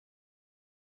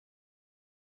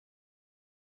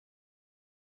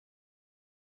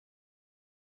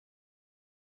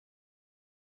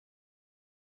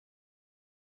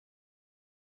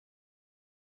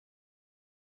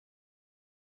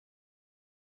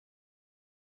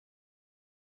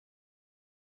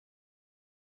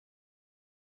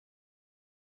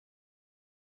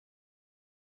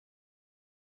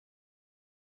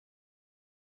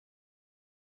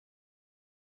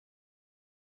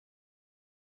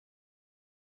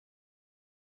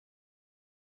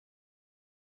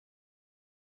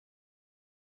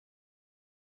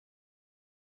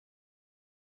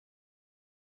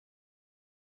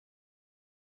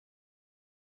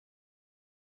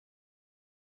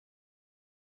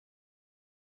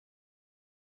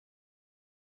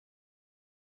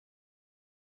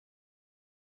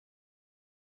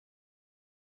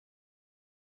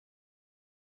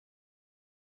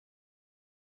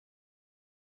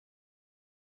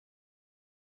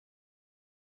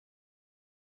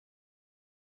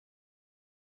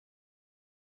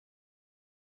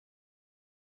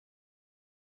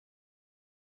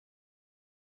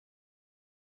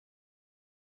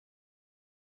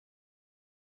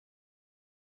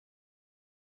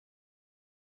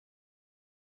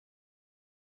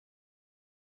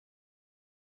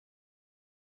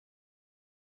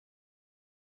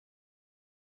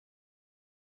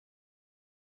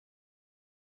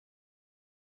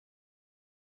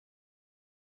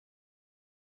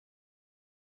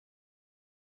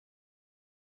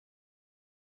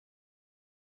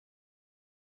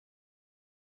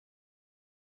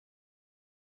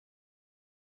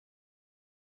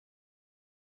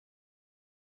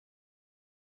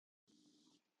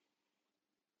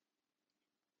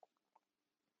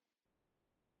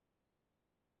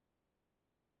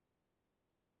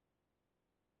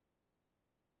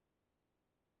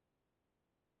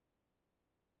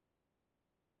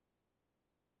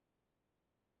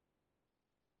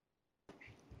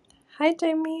Hi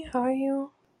Jamie, how are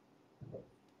you?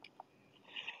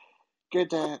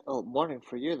 Good morning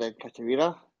for you then,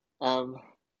 Katerina. Um,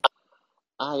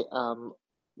 I am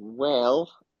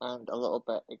well and a little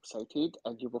bit excited,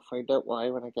 and you will find out why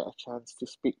when I get a chance to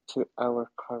speak to our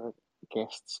current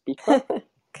guest speaker.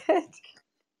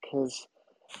 Good.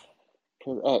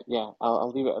 Yeah,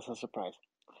 I'll leave it as a surprise.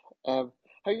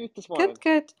 How are you this morning?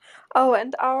 Good. Oh,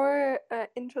 and our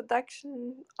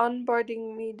introduction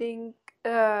onboarding meeting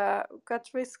got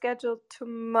rescheduled to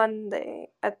Monday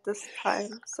at this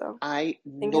time, so I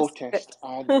I think it's noticed,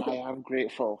 and I good. am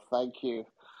grateful. Thank you.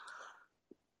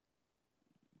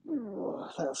 Oh,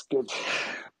 that's good.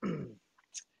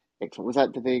 Excellent. Was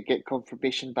that, did they get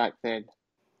confirmation back then?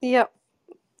 Yep.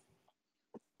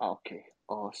 Okay.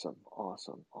 Awesome.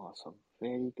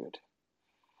 Very good.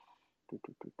 Do,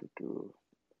 do, do, do, do.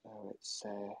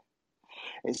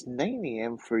 It's 9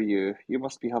 a.m. for you. You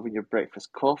must be having your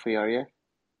breakfast coffee, are you?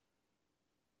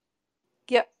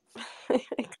 Yep.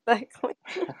 Exactly.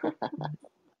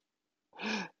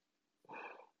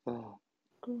 Oh,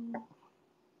 Mm.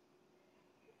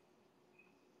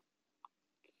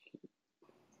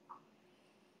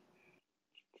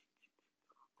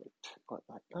 right, got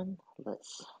that done.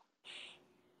 Let's.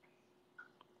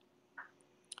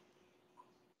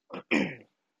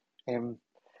 Um,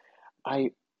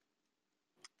 I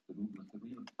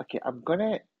okay. I'm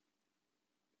gonna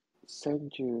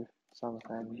send you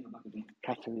something,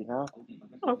 Katerina,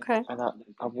 Okay. and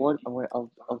I want.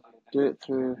 I'll do it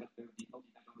through.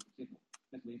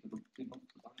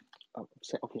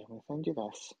 Okay, I'm gonna send you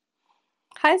this.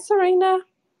 Hi Serena.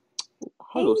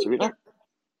 Hello, Hey. Serena.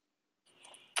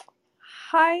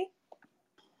 Hi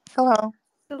Hello.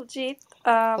 Diljit.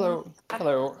 Hello.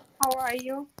 Hello. How are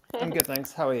you? I'm good,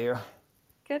 thanks. How are you?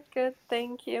 Good.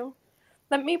 Thank you.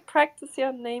 Let me practice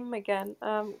your name again.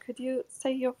 Could you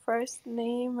say your first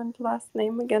name and last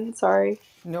name again? Sorry.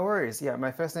 No worries. Yeah,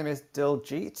 my first name is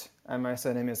Diljit, and my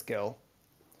surname is Gill.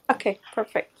 Okay,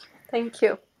 perfect. Thank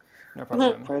you. No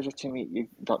problem. Pleasure to meet you,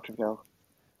 Dr. Gill.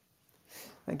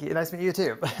 Thank you. Nice to meet you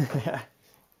too.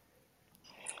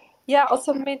 Yeah,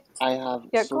 also meet. I have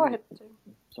Yeah, so go many. ahead.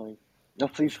 Jamie. Sorry. No,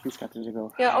 please, Katerina,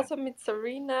 go. Yeah, also meet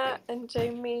Serena and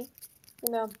Jamie.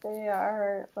 They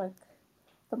are like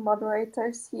the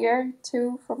moderators here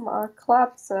too from our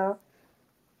club. So,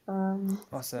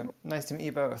 Awesome. Nice to meet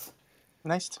you both.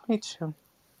 Nice to meet you.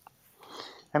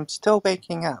 I'm still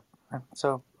waking up,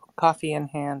 so coffee in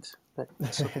hand, but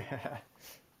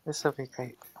this will be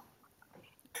great.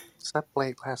 Slept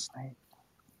late last night.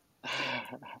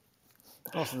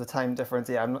 Also, the time difference.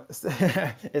 Yeah, I'm not,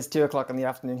 it's 2 o'clock in the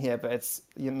afternoon here, but it's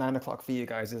 9 o'clock for you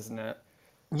guys, isn't it?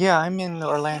 Yeah, I'm in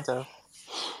Orlando.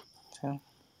 So.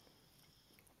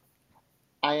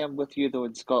 I am with you though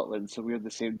in Scotland, so we're in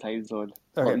the same time zone.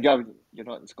 Well, Okay. you're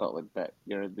not in Scotland, but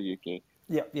you're in the UK,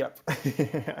 Yep.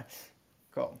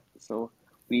 Cool. so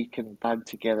we can band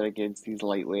together against these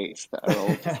lightweights that are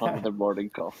all just having their morning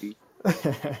coffee.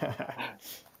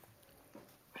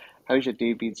 How's your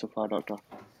day been so far, Doctor?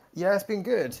 Yeah, it's been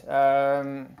good.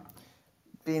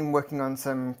 Been working on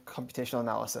some computational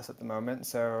analysis at the moment,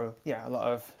 so yeah, a lot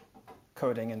of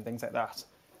coding and things like that.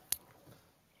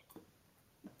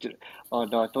 Oh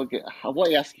no, I don't get. I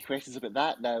want to ask you questions about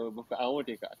that now. I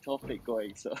already got a topic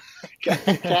going, so I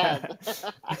can.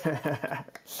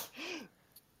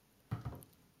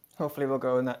 Hopefully, we'll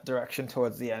go in that direction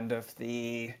towards the end of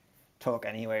the talk,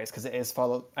 anyways, because it is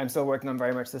follow. I'm still working on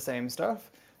very much the same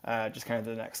stuff, just kind of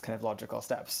the next kind of logical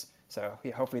steps. So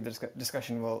yeah, hopefully the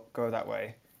discussion will go that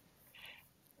way.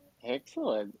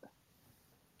 Excellent.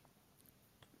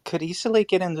 Could easily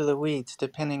get into the weeds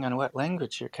depending on what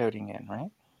language you're coding in,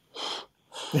 right?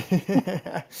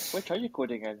 Which are you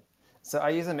coding in? So I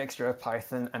use a mixture of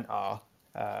Python and R.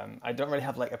 I don't really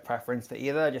have like a preference for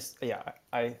either.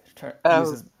 I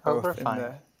use We're both in fine.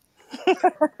 the.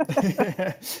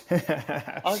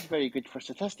 R's very good for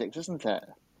statistics, isn't it?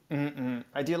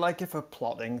 I do like it for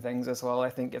plotting things as well. I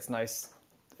think it's nice,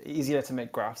 easier to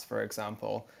make graphs, for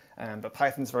example. But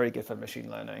Python's very good for machine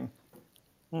learning.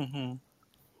 Mm-hmm.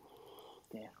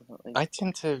 Definitely. I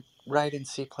tend to write in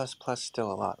C++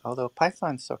 still a lot, although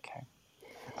Python's okay.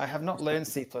 I have not learned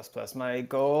C++. My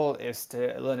goal is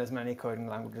to learn as many coding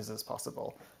languages as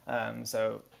possible.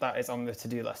 So that is on the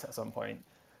to-do list at some point.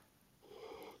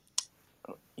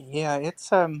 Yeah,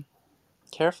 it's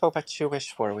careful what you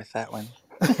wish for with that one.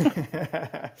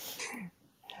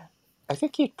 I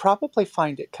think you'd probably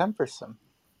find it cumbersome,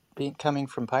 coming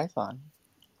from Python.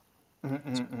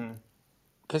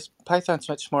 Because Python's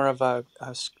much more of a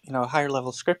higher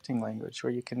level scripting language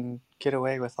where you can get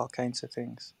away with all kinds of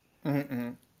things.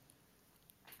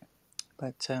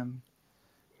 But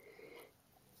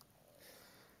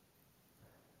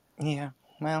Yeah,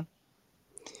 well,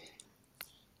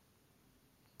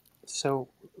 so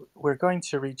we're going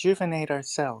to rejuvenate our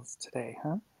cells today,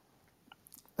 huh?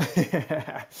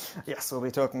 Yes, we'll be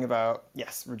talking about,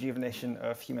 rejuvenation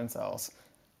of human cells.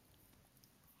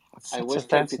 It's I such a was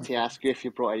tempted to fascinating. ask you if you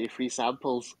brought any free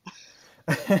samples.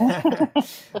 There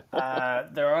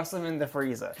are some in the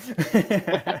freezer.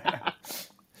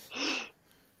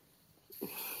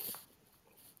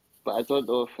 But I don't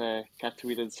know if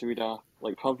Katerina and Serena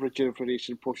like have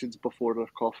rejuvenation potions before their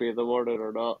coffee in the morning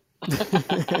or not.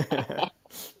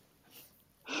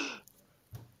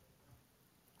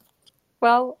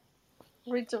 Well,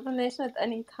 rejuvenation at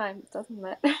any time, doesn't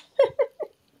matter.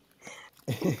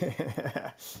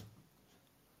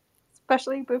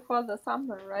 Especially before the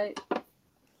summer, right?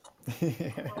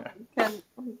 We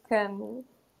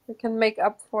can make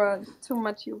up for too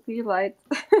much UV light.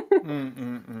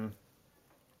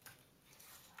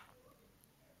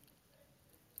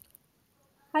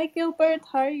 Hi Gilbert,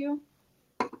 how are you?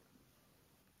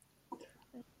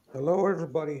 Hello,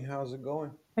 everybody. How's it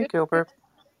going? Hey, Gilbert.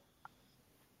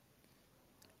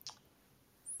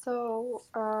 So,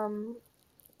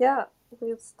 yeah,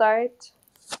 we'll start.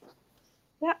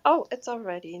 Yeah, oh, it's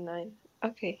already 9.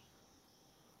 Okay.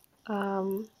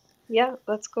 Yeah,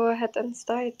 let's go ahead and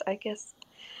start, I guess.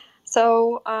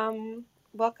 So,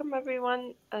 welcome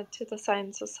everyone to the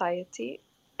Science Society,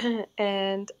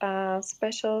 and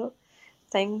special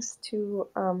thanks to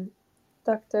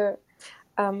Dr.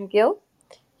 Gill.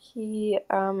 He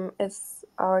is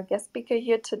our guest speaker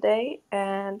here today,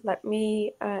 and let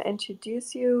me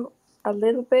introduce you a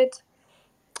little bit,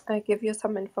 give you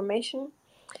some information.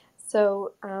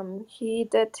 So, he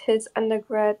did his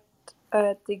undergrad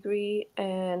degree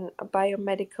in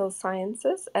biomedical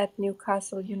sciences at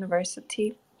Newcastle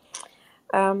University.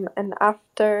 And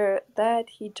after that,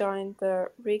 he joined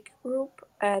the RIG group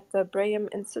at the Braham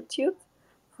Institute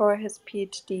for his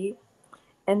PhD.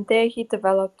 And there he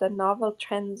developed a novel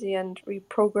transient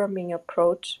reprogramming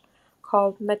approach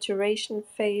called maturation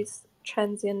phase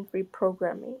transient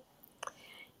reprogramming.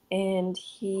 And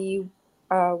he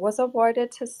was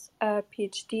awarded his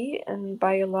PhD in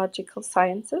biological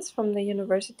sciences from the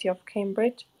University of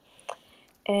Cambridge.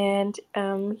 And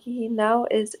he now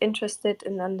is interested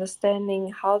in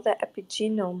understanding how the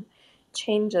epigenome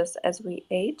changes as we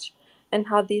age and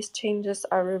how these changes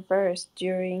are reversed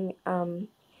during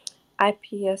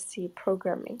iPSC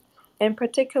programming. In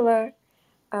particular,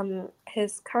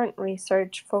 his current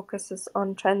research focuses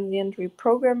on transient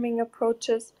reprogramming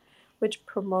approaches which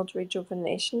promote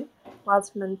rejuvenation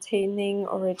whilst maintaining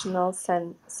original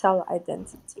cell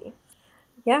identity.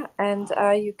 Yeah, and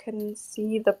you can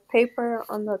see the paper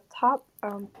on the top,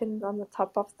 pinned on the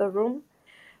top of the room.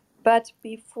 But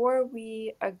before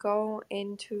we go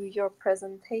into your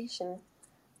presentation,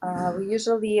 we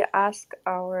usually ask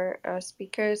our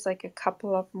speakers like a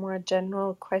couple of more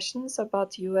general questions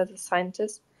about you as a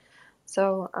scientist.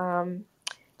 So,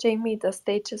 Jamie, the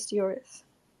stage is yours.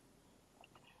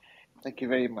 Thank you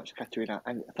very much, Katerina,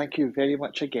 and thank you very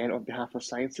much again on behalf of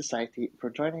Science Society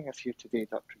for joining us here today,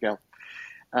 Dr. Gill.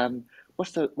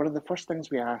 One of the first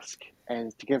things we ask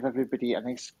is to give everybody a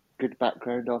nice, good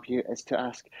background of you, is to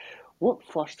ask what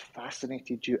first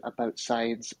fascinated you about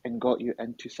science and got you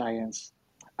into science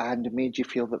and made you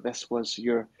feel that this was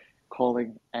your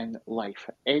calling in life.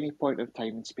 At any point of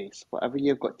time and space, whatever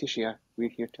you've got to share, we're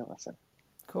here to listen.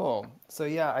 Cool. So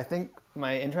yeah, I think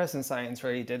my interest in science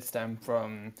really did stem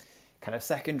from kind of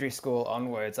secondary school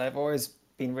onwards. I've always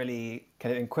been really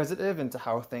kind of inquisitive into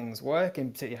how things work,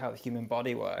 in particular how the human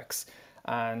body works.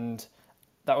 And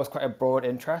that was quite a broad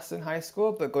interest in high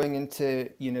school, but going into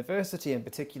university in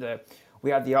particular, we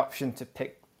had the option to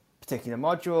pick particular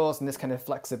modules and this kind of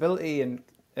flexibility and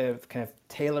of kind of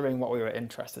tailoring what we were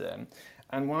interested in.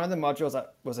 And one of the modules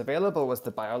that was available was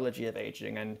the biology of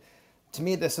aging. And to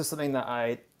me, this was something that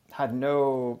I had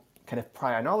no kind of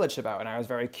prior knowledge about, and I was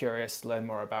very curious to learn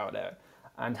more about it.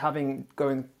 And having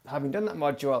done that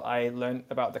module, I learned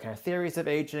about the kind of theories of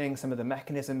aging, some of the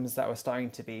mechanisms that were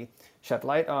starting to be shed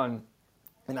light on,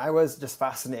 and I was just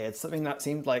fascinated. Something that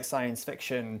seemed like science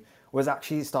fiction was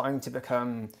actually starting to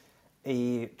become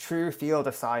a true field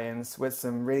of science with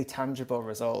some really tangible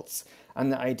results.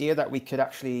 And the idea that we could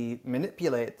actually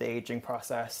manipulate the aging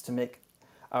process to make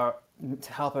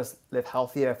to help us live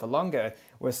healthier for longer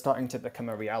was starting to become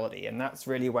a reality. And that's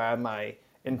really where my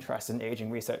interest in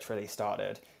aging research really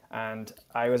started. And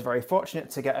I was very fortunate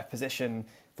to get a position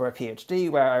for a PhD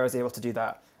where I was able to do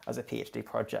that as a PhD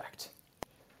project.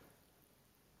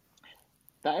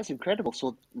 That is incredible.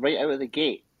 So right out of the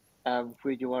gate,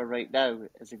 where you are right now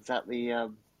is exactly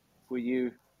where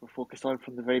you were focused on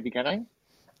from the very beginning?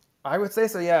 I would say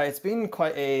so, yeah. It's been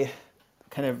quite a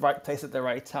kind of right place at the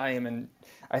right time. And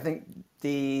I think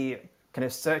the kind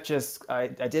of searches I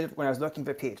did when I was looking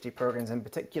for PhD programs in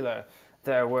particular,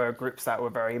 there were groups that were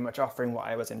very much offering what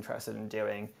I was interested in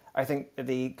doing. I think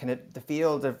the kind of the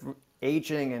field of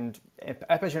aging and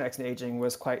epigenetics and aging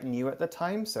was quite new at the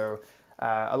time. So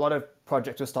a lot of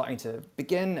projects were starting to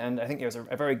begin, and I think it was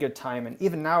a very good time. And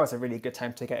even now, it's a really good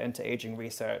time to get into aging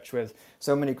research with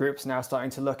so many groups now starting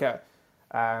to look at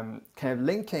kind of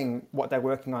linking what they're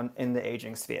working on in the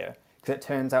aging sphere. Because it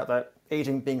turns out that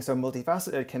aging being so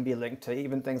multifaceted can be linked to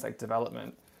even things like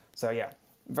development. So yeah,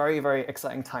 very, very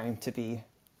exciting time to be,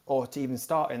 or to even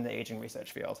start in the aging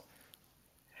research field.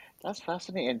 That's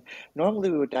fascinating.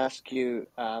 Normally, we would ask you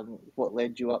what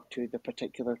led you up to the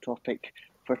particular topic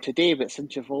for today, but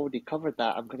since you've already covered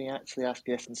that, I'm going to actually ask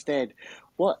you this instead.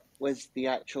 What was the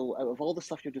actual, out of all the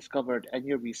stuff you've discovered in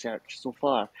your research so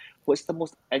far, what's the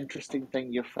most interesting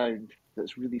thing you've found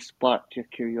that's really sparked your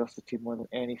curiosity more than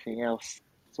anything else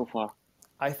so far?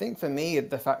 I think for me,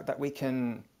 the fact that we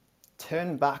can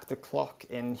turn back the clock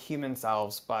in human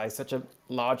cells by such a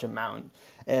large amount.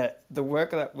 The work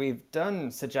that we've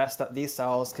done suggests that these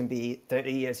cells can be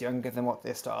 30 years younger than what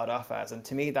they started off as. And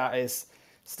to me, that is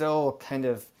still kind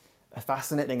of a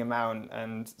fascinating amount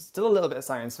and still a little bit of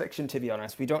science fiction, to be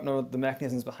honest. We don't know the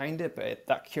mechanisms behind it, but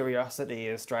that curiosity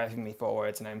is driving me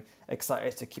forwards, and I'm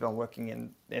excited to keep on working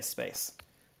in this space.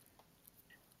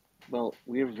 Well,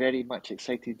 we're very much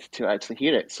excited to actually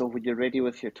hear it. So when you're ready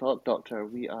with your talk, Doctor,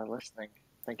 we are listening.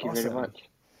 Thank you very Awesome. much.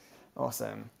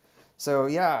 Awesome. So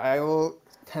yeah, I will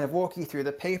kind of walk you through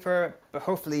the paper, but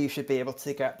hopefully you should be able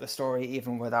to get the story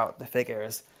even without the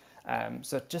figures.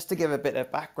 So just to give a bit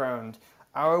of background,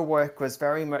 our work was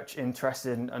very much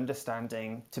interested in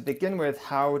understanding, to begin with,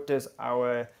 how does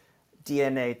our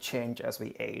DNA change as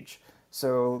we age?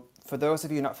 So for those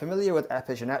of you not familiar with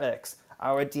epigenetics,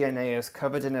 our DNA is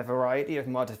covered in a variety of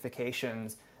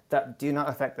modifications that do not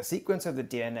affect the sequence of the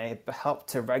DNA, but help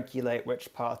to regulate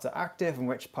which parts are active and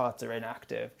which parts are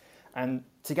inactive. And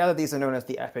together, these are known as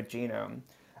the epigenome.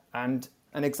 And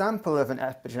an example of an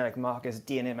epigenetic mark is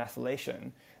DNA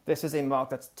methylation. This is a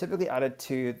mark that's typically added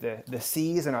to the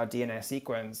Cs in our DNA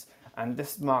sequence, and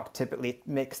this mark typically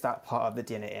makes that part of the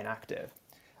DNA inactive.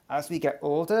 As we get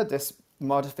older, this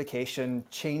modification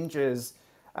changes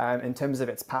in terms of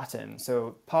its pattern.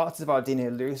 So parts of our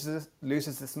DNA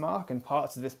loses this mark, and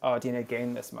parts of our DNA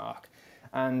gain this mark.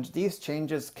 And these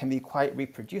changes can be quite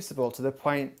reproducible to the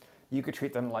point you could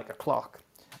treat them like a clock.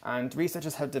 And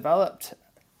researchers have developed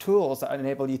tools that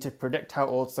enable you to predict how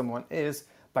old someone is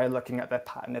by looking at their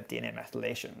pattern of DNA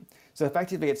methylation. So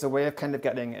effectively, it's a way of kind of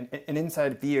getting an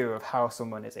inside view of how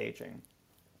someone is aging.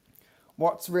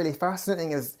 What's really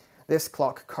fascinating is this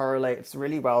clock correlates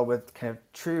really well with kind of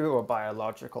true or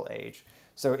biological age.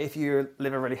 So if you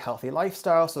live a really healthy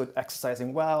lifestyle, so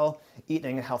exercising well,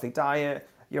 eating a healthy diet,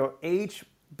 your age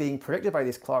being predicted by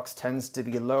these clocks tends to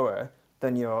be lower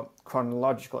than your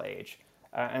chronological age.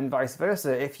 And vice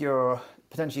versa, if you're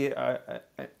potentially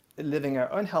living an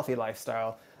unhealthy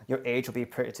lifestyle, your age will be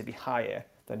predicted to be higher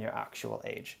than your actual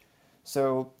age.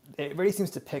 So it really seems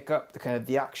to pick up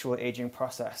the actual aging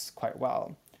process quite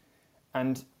well.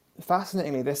 And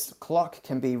fascinatingly, this clock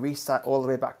can be reset all the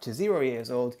way back to 0 years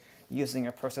old using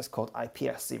a process called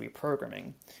iPSC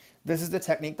reprogramming. This is the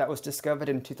technique that was discovered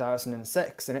in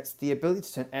 2006, and it's the ability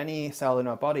to turn any cell in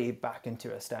our body back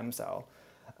into a stem cell.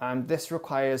 And this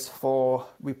requires 4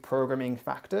 reprogramming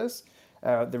factors,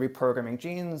 the reprogramming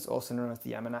genes, also known as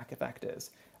the Yamanaka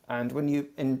effectors. And when you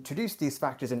introduce these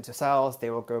factors into cells, they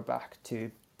will go back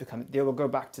to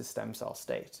stem cell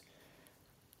state.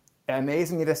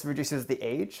 Amazingly, this reduces the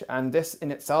age, and this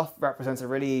in itself represents a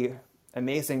really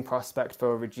amazing prospect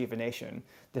for rejuvenation.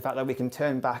 The fact that we can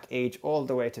turn back age all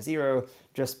the way to 0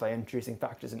 just by introducing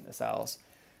factors into cells.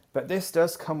 But this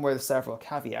does come with several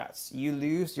caveats. You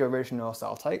lose your original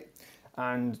cell type,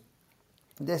 and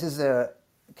this is a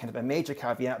kind of a major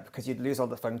caveat because you'd lose all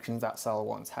the functions that cell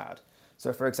once had.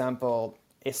 So for example,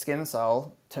 a skin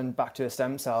cell turned back to a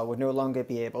stem cell would no longer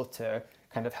be able to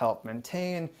kind of help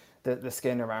maintain the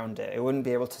skin around it. It wouldn't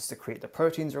be able to secrete the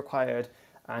proteins required,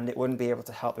 and it wouldn't be able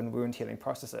to help in wound healing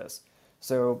processes.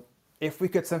 So if we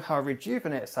could somehow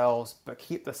rejuvenate cells but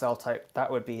keep the cell type, that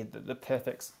would be the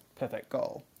perfect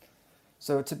goal.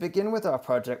 So to begin with our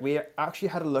project, we actually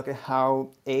had a look at how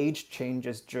age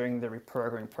changes during the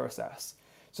reprogramming process.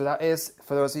 So that is,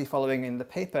 for those of you following in the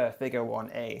paper, figure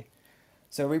 1A.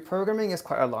 So reprogramming is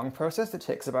quite a long process. It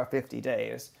takes about 50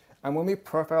 days. And when we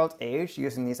profiled age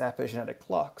using these epigenetic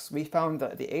clocks, we found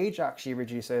that the age actually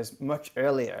reduces much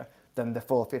earlier than the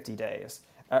full 50 days.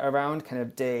 At around kind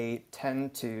of day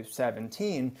 10 to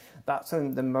 17, that's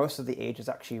when the most of the age is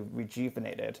actually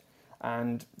rejuvenated.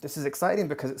 And this is exciting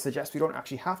because it suggests we don't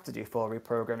actually have to do full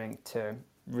reprogramming to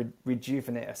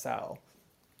rejuvenate a cell.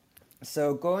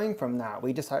 So going from that,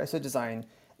 we decided to design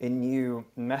a new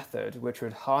method which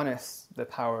would harness the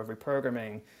power of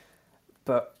reprogramming,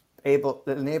 but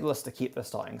enable us to keep the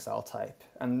starting cell type.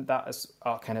 And that is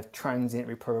our kind of transient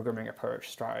reprogramming approach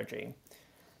strategy.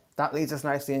 That leads us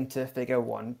nicely into figure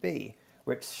 1b,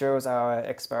 which shows our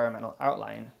experimental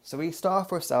outline. So we start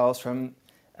off with cells from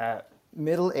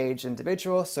middle-aged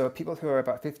individuals, so people who are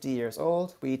about 50 years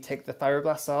old. We take the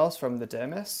fibroblast cells from the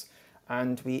dermis,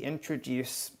 and we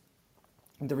introduce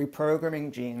the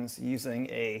reprogramming genes using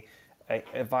a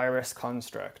virus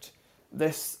construct.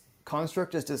 This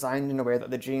construct is designed in a way that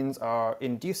the genes are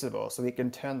inducible, so we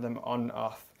can turn them on and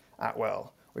off at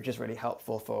will, which is really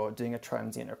helpful for doing a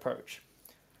transient approach.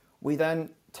 We then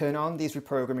turn on these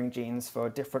reprogramming genes for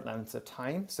different lengths of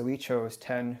time. So we chose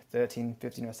 10, 13,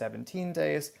 15, or 17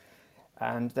 days.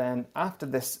 And then after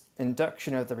this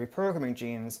induction of the reprogramming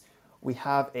genes, we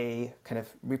have a kind of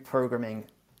reprogramming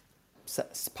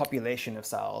population of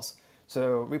cells.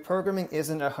 So reprogramming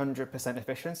isn't 100%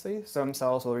 efficiency. Some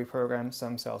cells will reprogram,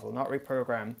 some cells will not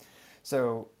reprogram.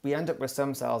 So we end up with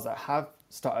some cells that have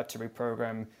started to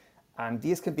reprogram, and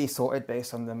these can be sorted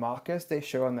based on the markers they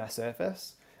show on their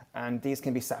surface. And these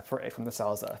can be separated from the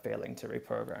cells that are failing to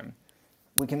reprogram.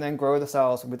 We can then grow the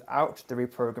cells without the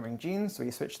reprogramming genes, so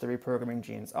we switch the reprogramming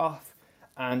genes off,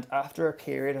 and after a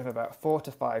period of about 4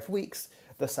 to 5 weeks,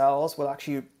 the cells will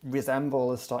actually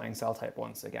resemble the starting cell type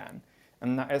once again.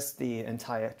 And that is the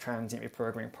entire transient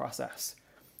reprogramming process.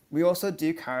 We also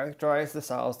do characterize the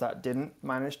cells that didn't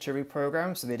manage to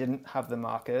reprogram, so they didn't have the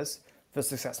markers for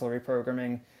successful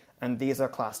reprogramming, and these are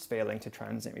classed failing to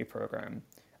transient reprogram.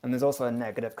 And there's also a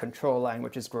negative control line,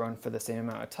 which is grown for the same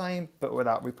amount of time, but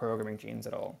without reprogramming genes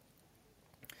at all.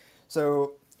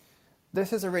 So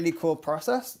this is a really cool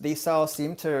process. These cells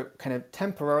seem to kind of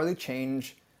temporarily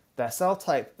change their cell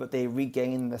type, but they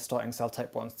regain the starting cell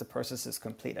type once the process is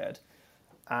completed.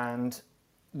 And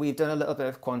we've done a little bit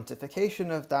of quantification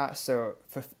of that. So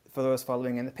for those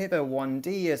following in the paper,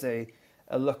 1D is a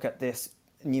look at this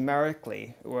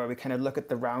numerically, where we kind of look at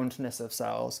the roundness of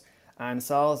cells. And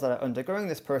cells that are undergoing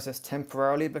this process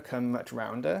temporarily become much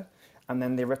rounder, and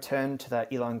then they return to their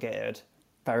elongated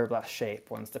fibroblast shape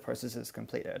once the process is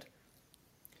completed.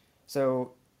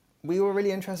 So we were really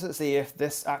interested to see if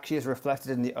this actually is reflected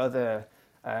in the other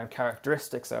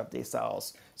characteristics of these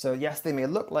cells. So yes, they may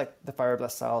look like the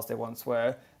fibroblast cells they once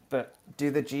were, but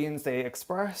do the genes they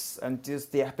express and does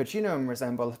the epigenome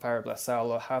resemble a fibroblast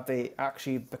cell, or have they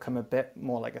actually become a bit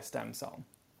more like a stem cell?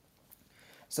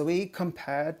 So we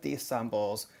compared these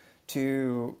samples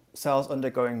to cells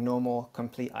undergoing normal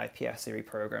complete iPSC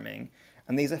reprogramming,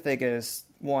 and these are figures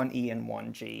 1E and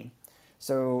 1G.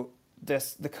 So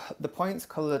the points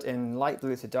colored in light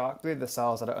blue to dark blue, the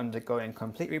cells that are undergoing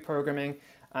complete reprogramming,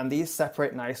 and these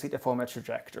separate nicely to form a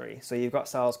trajectory. So you've got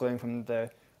cells going from the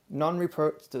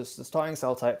to the starting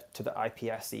cell type to the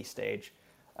iPSC stage,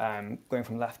 going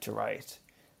from left to right.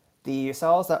 The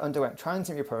cells that underwent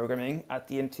transient reprogramming at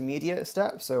the intermediate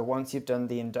step, so once you've done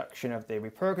the induction of the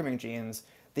reprogramming genes,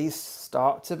 these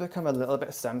start to become a little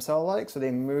bit stem cell-like, so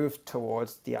they move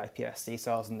towards the iPSC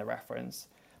cells in the reference.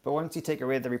 But once you take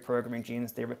away the reprogramming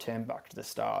genes, they return back to the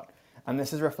start. And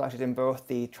this is reflected in both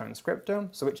the transcriptome,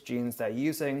 so which genes they're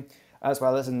using, as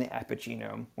well as in the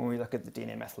epigenome, when we look at the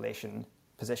DNA methylation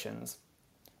positions.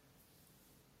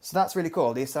 So that's really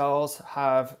cool. These cells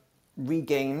have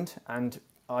regained and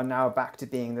are now back to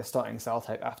being the starting cell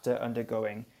type after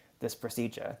undergoing this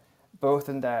procedure, both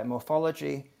in their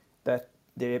morphology,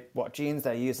 what genes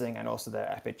they're using, and also their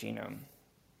epigenome.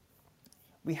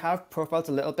 We have profiled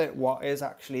a little bit what is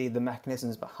actually the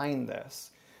mechanisms behind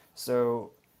this.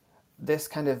 So this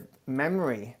kind of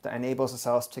memory that enables the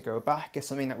cells to go back is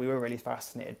something that we were really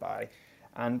fascinated by,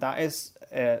 and that is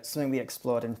something we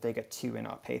explored in figure 2 in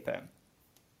our paper.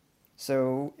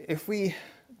 So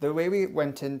the way we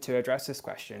went in to address this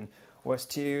question was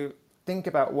to think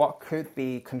about what could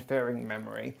be conferring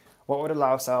memory, what would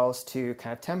allow cells to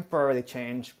kind of temporarily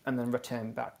change and then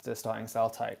return back to the starting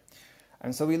cell type.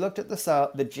 And so we looked at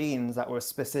the genes that were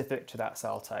specific to that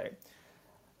cell type.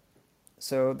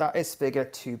 So that is figure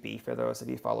 2b for those of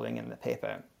you following in the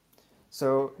paper.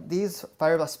 So these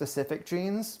fibroblast-specific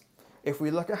genes, if we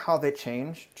look at how they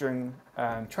change during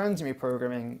transient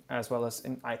reprogramming as well as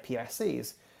in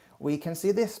iPSCs, we can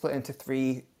see they split into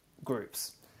 3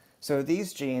 groups. So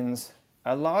these genes,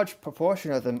 a large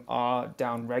proportion of them are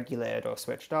down-regulated or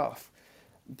switched off.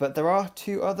 But there are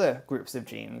 2 other groups of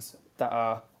genes that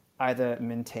are either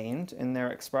maintained in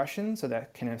their expression, so they're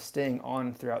kind of staying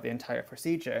on throughout the entire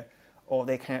procedure, or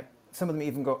they kind of, some of them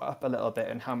even go up a little bit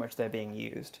in how much they're being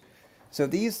used. So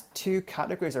these two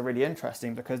categories are really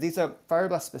interesting because these are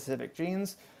fibroblast-specific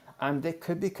genes, and they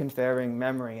could be conferring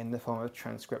memory in the form of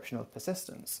transcriptional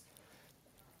persistence.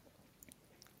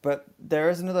 But there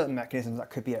is another mechanism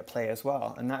that could be at play as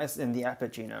well, and that is in the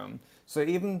epigenome. So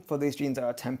even for these genes that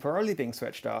are temporarily being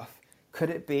switched off,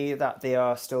 could it be that they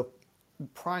are still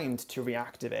primed to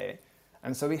reactivate?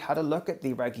 And so we had a look at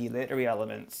the regulatory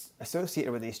elements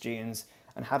associated with these genes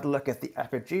and had a look at the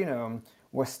epigenome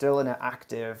were still in an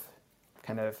active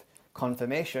kind of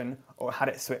conformation, or had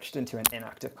it switched into an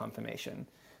inactive conformation.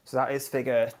 So that is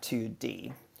figure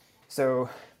 2D. So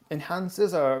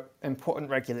enhancers are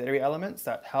important regulatory elements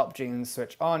that help genes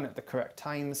switch on at the correct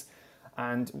times,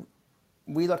 and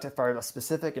we looked at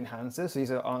fibroblast-specific enhancers. So these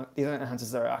are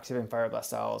enhancers that are active in fibroblast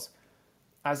cells.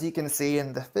 As you can see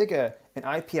in the figure, in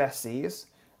iPSCs,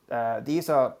 these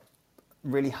are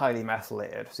really highly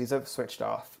methylated. So these are switched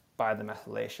off by the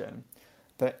methylation.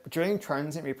 But during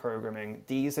transient reprogramming,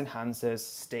 these enhancers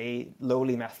stay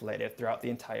lowly methylated throughout the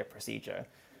entire procedure.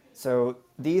 So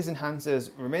these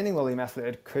enhancers remaining lowly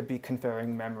methylated could be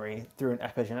conferring memory through an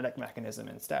epigenetic mechanism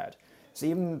instead. So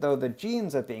even though the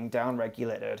genes are being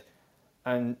downregulated,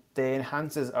 and the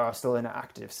enhancers are still in an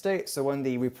active state, so when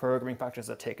the reprogramming factors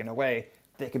are taken away,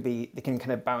 they can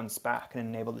kind of bounce back and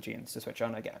enable the genes to switch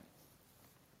on again.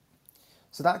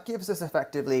 So that gives us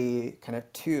effectively kind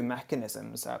of two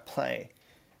mechanisms at play.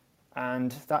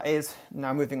 And that is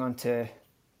now moving on to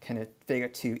kind of figure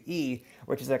 2E,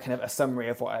 which is a kind of a summary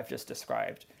of what I've just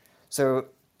described. So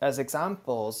as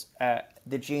examples,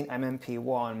 the gene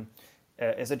MMP1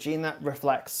 is a gene that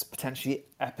reflects potentially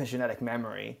epigenetic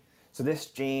memory. So this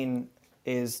gene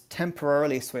is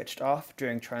temporarily switched off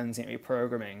during transient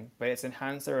reprogramming, but its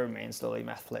enhancer remains slowly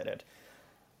methylated.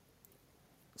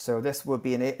 So this would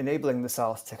be enabling the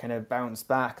cells to kind of bounce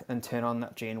back and turn on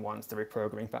that gene once the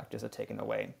reprogramming factors are taken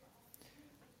away.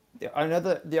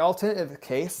 The alternative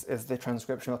case is the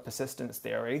transcriptional persistence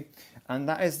theory, and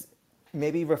that is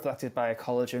maybe reflected by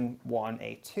collagen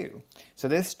 1A2. So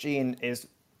this gene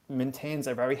maintains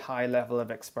a very high level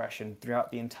of expression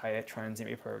throughout the entire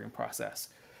transient reprogramming process.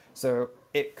 So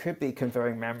it could be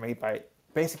conferring memory by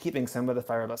basically keeping some of the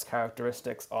fibroblast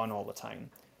characteristics on all the time.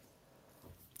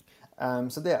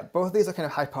 So yeah, both of these are kind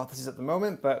of hypotheses at the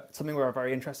moment, but something we're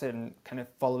very interested in kind of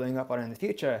following up on in the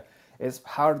future is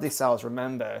how do these cells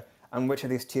remember, and which of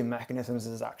these two mechanisms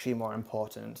is actually more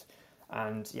important.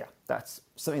 And yeah, that's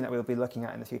something that we'll be looking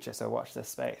at in the future, so watch this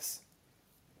space.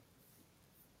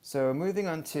 So moving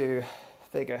on to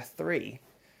figure 3.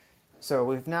 So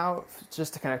we've now,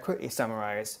 just to kind of quickly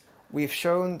summarize, we've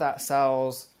shown that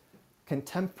cells can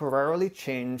temporarily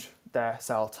change their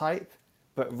cell type,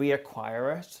 but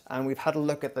reacquire it, and we've had a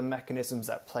look at the mechanisms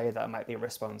at play that might be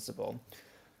responsible.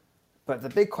 But the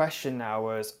big question now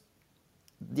was,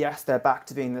 yes, they're back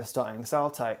to being the starting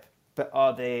cell type, but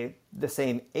are they the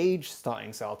same age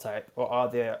starting cell type, or are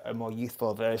they a more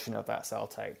youthful version of that cell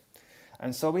type?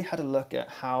 And so we had a look at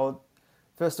how,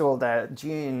 first of all, their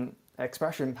gene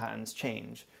expression patterns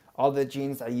change. Are the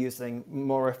genes they're using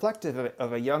more reflective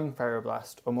of a young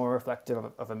fibroblast or more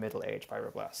reflective of a middle-aged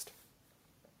fibroblast?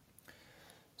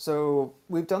 So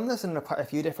we've done this in quite a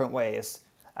few different ways.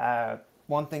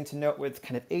 One thing to note with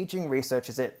kind of aging research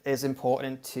is it is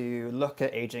important to look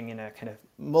at aging in a kind of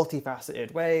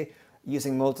multifaceted way,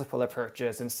 using multiple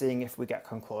approaches and seeing if we get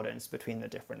concordance between the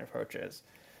different approaches.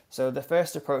 So the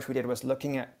first approach we did was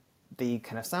looking at the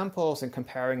kind of samples and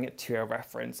comparing it to a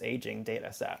reference aging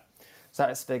data set. So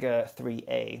that is figure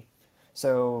 3A.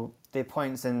 So the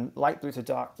points in light blue to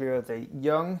dark blue are the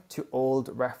young to old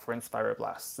reference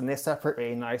fibroblasts, and they separate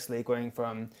really nicely, going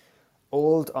from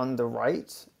old on the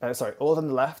old on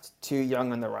the left to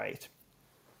young on the right.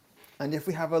 And if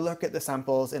we have a look at the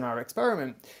samples in our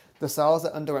experiment, the cells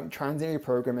that underwent transient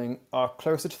reprogramming are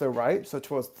closer to the right, so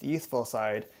towards the youthful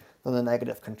side, than the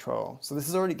negative control. So this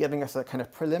is already giving us a kind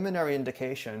of preliminary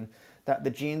indication that the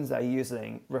genes they're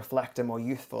using reflect a more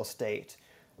youthful state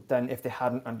than if they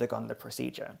hadn't undergone the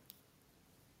procedure.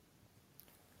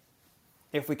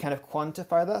 If we kind of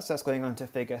quantify that, so that's going on to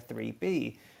figure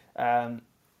 3b,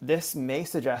 this may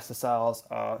suggest the cells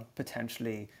are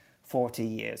potentially 40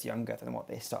 years younger than what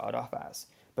they started off as.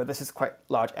 But this is quite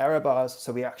large error bars,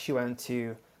 so we actually went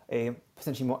to a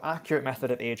potentially more accurate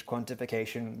method of age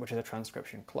quantification, which is a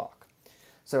transcription clock.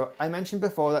 So I mentioned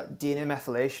before that DNA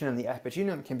methylation in the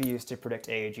epigenome can be used to predict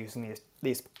age using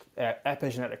these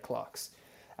epigenetic clocks.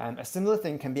 A similar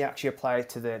thing can be actually applied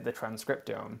to the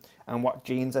transcriptome and what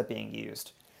genes are being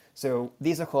used. So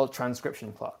these are called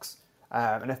transcription clocks.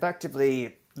 And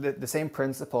effectively, the same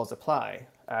principles apply.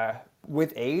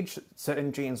 With age,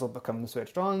 certain genes will become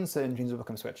switched on, certain genes will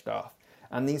become switched off.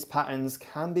 And these patterns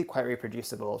can be quite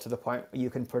reproducible to the point where you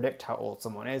can predict how old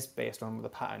someone is based on the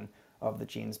pattern of the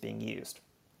genes being used.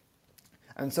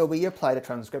 And so we applied a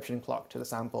transcription clock to the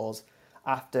samples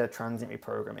after transient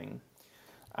reprogramming.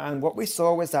 And what we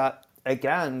saw was that,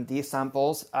 again, these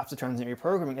samples after transient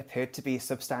reprogramming appeared to be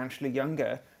substantially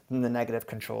younger than the negative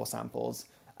control samples.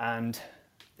 And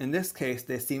in this case,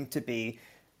 they seemed to be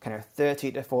kind of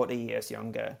 30 to 40 years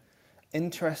younger.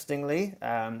 Interestingly,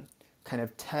 kind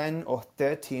of 10 or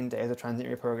 13 days of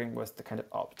transient reprogramming was the kind of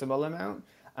optimal amount,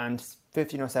 and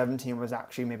 15 or 17 was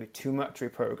actually maybe too much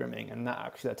reprogramming, and that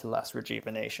actually led to less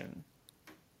rejuvenation.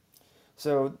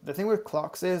 So the thing with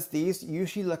clocks is these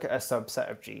usually look at a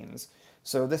subset of genes.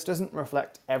 So this doesn't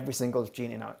reflect every single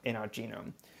gene in our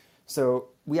genome. So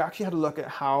we actually had to look at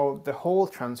how the whole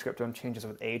transcriptome changes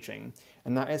with aging,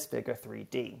 and that is figure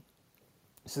 3D.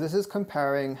 So this is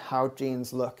comparing how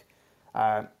genes look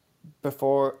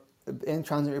before in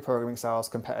transient reprogramming cells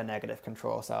compared to negative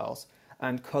control cells,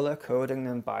 and color coding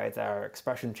them by their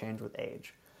expression change with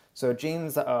age. So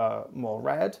genes that are more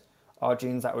red are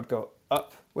genes that would go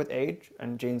up with age,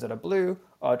 and genes that are blue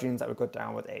are genes that would go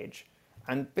down with age.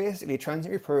 And basically,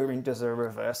 transient reprogramming does a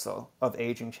reversal of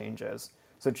aging changes.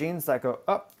 So genes that go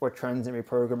up with transient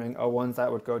reprogramming are ones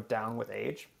that would go down with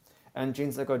age, and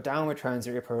genes that go down with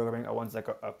transient reprogramming are ones that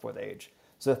go up with age.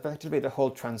 So effectively, the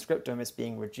whole transcriptome is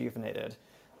being rejuvenated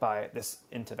by this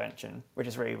intervention, which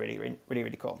is really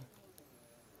cool.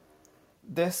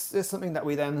 This is something that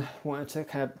we then wanted to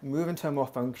kind of move into a more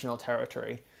functional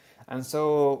territory. And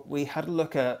so we had to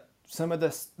look at some of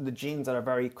the genes that are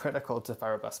very critical to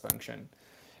fibroblaст function.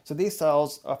 So these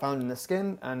cells are found in the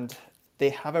skin, and they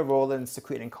have a role in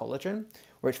secreting collagen,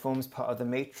 which forms part of the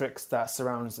matrix that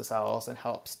surrounds the cells and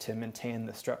helps to maintain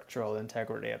the structural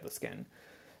integrity of the skin.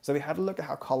 So we had to look at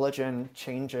how collagen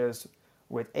changes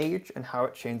with age and how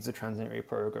it changes the transient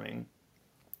reprogramming.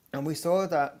 And we saw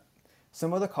that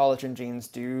some of the collagen genes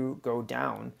do go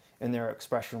down in their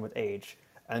expression with age,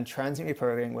 and transient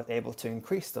reprogramming was able to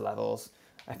increase the levels,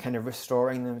 kind of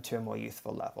restoring them to a more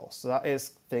youthful level. So that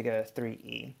is figure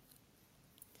 3E.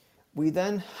 We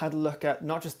then had a look at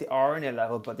not just the RNA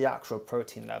level, but the actual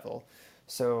protein level.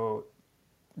 So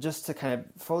just to kind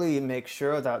of fully make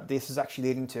sure that this is actually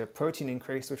leading to a protein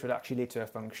increase, which would actually lead to a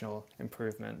functional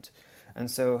improvement. And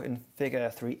so in figure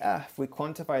 3F, we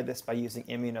quantified this by using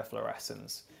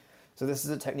immunofluorescence. So this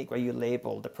is a technique where you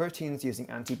label the proteins using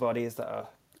antibodies that are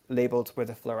labeled with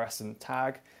a fluorescent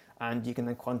tag, and you can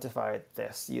then quantify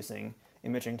this using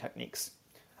imaging techniques.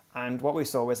 And what we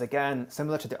saw was, again,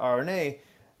 similar to the RNA,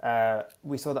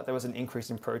 we saw that there was an increase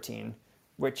in protein,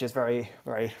 which is very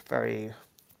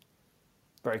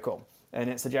cool. And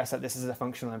it suggests that this is a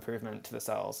functional improvement to the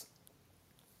cells.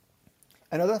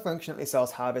 Another function that these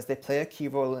cells have is they play a key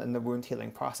role in the wound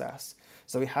healing process.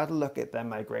 So we had to look at their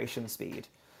migration speed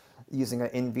using an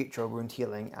in vitro wound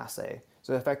healing assay.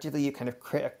 So effectively, you kind of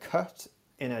create a cut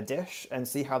in a dish and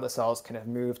see how the cells kind of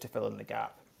move to fill in the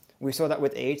gap. We saw that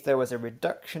with age, there was a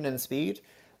reduction in speed,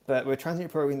 but with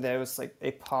transient reprogramming, there was like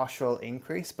a partial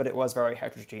increase, but it was very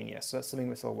heterogeneous. So that's something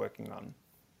we're still working on.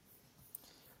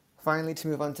 Finally, to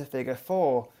move on to figure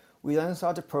 4, we then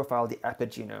started to profile the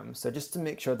epigenome. So just to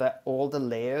make sure that all the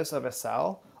layers of a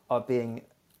cell are being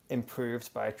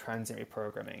improved by transient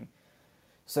reprogramming.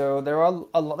 So there are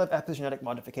a lot of epigenetic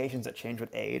modifications that change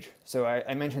with age. So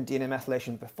I mentioned DNA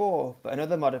methylation before, but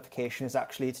another modification is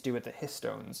actually to do with the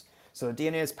histones. So the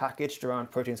DNA is packaged around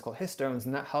proteins called histones,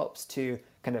 and that helps to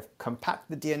kind of compact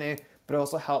the DNA, but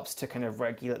also helps to kind of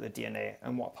regulate the DNA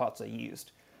and what parts are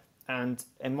used. And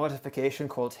a modification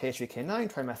called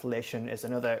H3K9 trimethylation is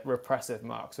another repressive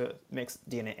mark, so it makes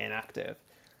DNA inactive.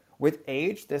 With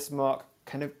age, this mark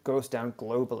kind of goes down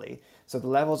globally. So the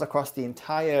levels across the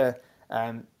entire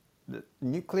the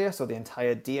nucleus or the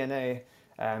entire DNA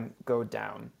go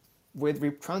down. With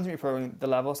transient reprogramming, the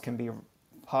levels can be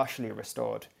partially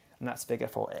restored, and that's figure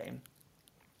 4A.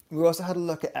 We also had a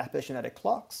look at epigenetic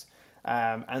clocks,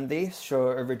 and they show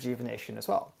a rejuvenation as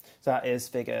well. So that is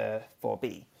figure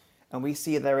 4B. And we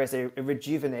see there is a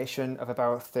rejuvenation of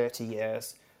about 30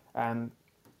 years.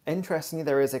 Interestingly,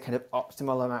 there is a kind of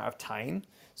optimal amount of time.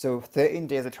 So 13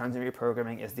 days of transient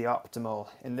reprogramming is the optimal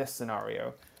in this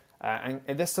scenario. And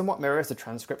this somewhat mirrors the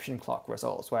transcription clock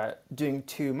results, where doing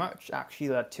too much actually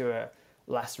led to a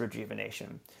less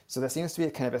rejuvenation. So there seems to be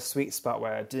a kind of a sweet spot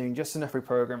where doing just enough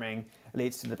reprogramming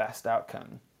leads to the best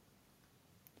outcome.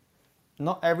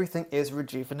 Not everything is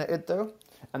rejuvenated though,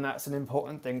 and that's an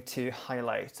important thing to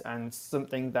highlight, and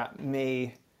something that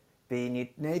may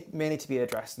may need to be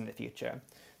addressed in the future.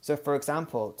 So, for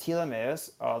example,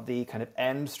 telomeres are the kind of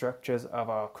end structures of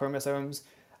our chromosomes,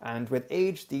 and with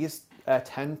age, these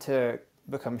tend to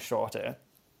become shorter.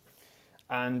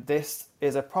 And this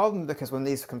is a problem because when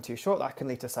these become too short, that can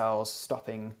lead to cells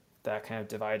stopping their kind of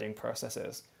dividing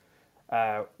processes.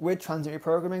 With transient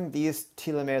reprogramming, these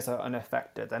telomeres are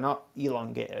unaffected, they're not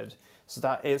elongated. So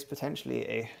that is potentially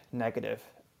a negative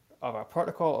of our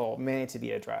protocol or may need to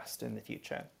be addressed in the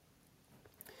future.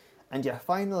 And yeah,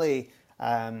 finally,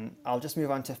 I'll just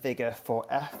move on to figure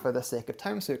 4F for the sake of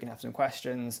time so we can have some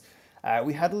questions.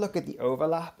 We had a look at the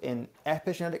overlap in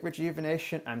epigenetic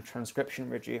rejuvenation and transcription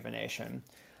rejuvenation.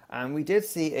 And we did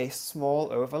see a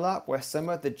small overlap where some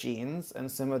of the genes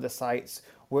and some of the sites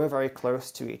were very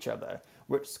close to each other,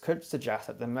 which could suggest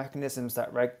that the mechanisms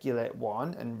that regulate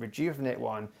one and rejuvenate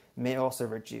one may also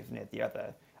rejuvenate the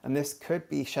other. And this could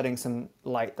be shedding some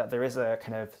light that there is a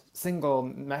kind of single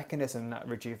mechanism that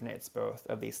rejuvenates both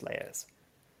of these layers.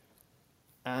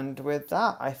 And with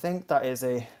that, I think that is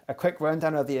a quick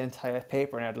rundown of the entire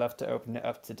paper, and I'd love to open it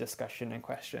up to discussion and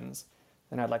questions.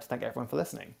 And I'd like to thank everyone for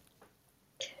listening.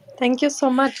 Thank you so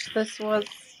much.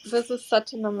 This is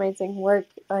such an amazing work.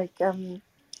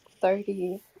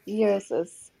 30 years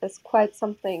is quite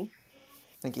something.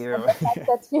 Thank you. And the fact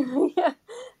that you, yeah,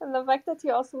 and the fact that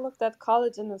you also looked at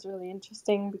collagen is really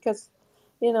interesting because,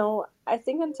 I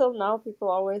think until now people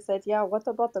always said, yeah, what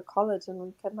about the collagen?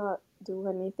 We cannot do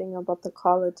anything about the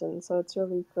collagen. So it's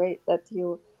really great that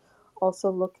you also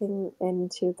looking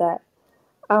into that.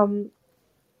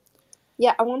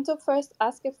 Yeah, I want to first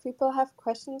ask if people have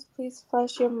questions. Please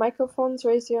flash your microphones,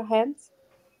 raise your hands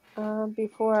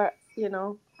before,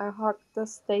 I hog the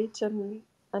stage and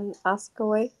ask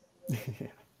away.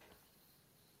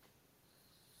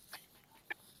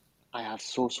 I have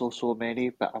so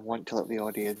many, but I want to let the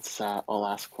audience all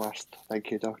ask first.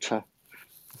 Thank you, Doctor.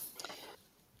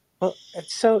 Well,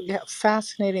 so yeah,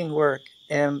 fascinating work.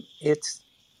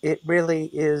 It really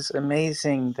is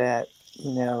amazing that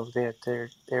that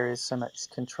there is so much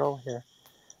control here.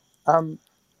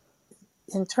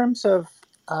 In terms of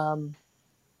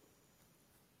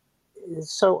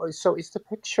so is the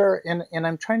picture, and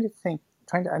I'm trying to think,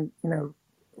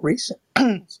 reason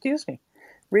excuse me,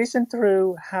 reason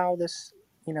through how this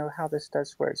how this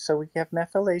does work. So we have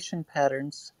methylation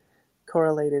patterns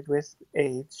correlated with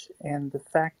age, and the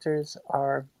factors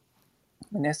are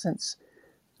in essence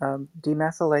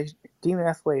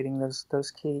demethylating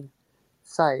those key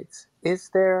sites. Is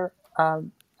there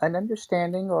an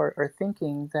understanding or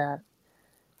thinking that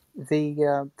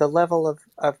the level of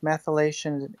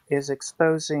methylation is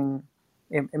exposing?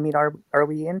 I mean, are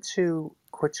we into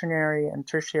quaternary and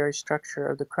tertiary structure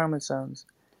of the chromosomes,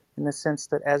 in the sense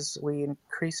that as we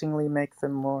increasingly make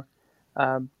them more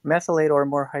methylate or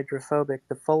more hydrophobic,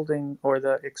 the folding or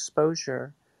the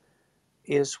exposure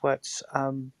is what's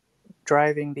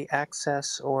driving the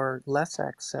access or less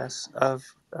access of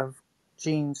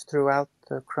genes throughout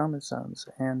the chromosomes?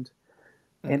 And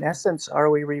in essence, are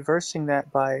we reversing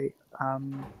that by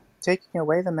taking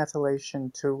away the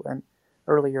methylation to an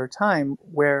earlier time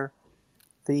where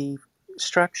the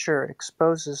structure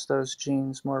exposes those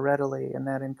genes more readily, and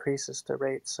that increases the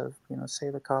rates of, say,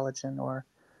 the collagen or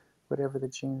whatever the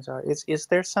genes are? Is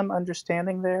there some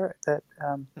understanding there that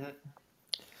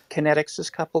kinetics is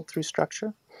coupled through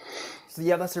structure? So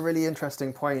yeah, that's a really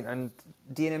interesting point. And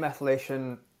DNA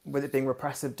methylation, with it being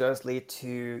repressive, does lead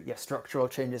to structural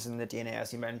changes in the DNA,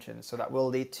 as you mentioned. So that will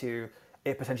lead to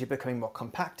it potentially becoming more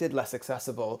compacted, less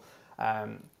accessible.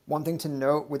 One thing to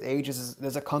note with ages is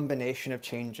there's a combination of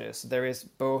changes. So there is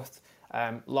both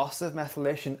loss of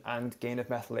methylation and gain of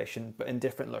methylation, but in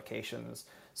different locations.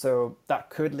 So that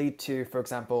could lead to, for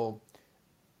example,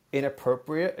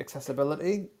 inappropriate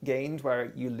accessibility gained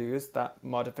where you lose that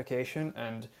modification,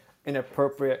 and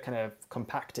inappropriate kind of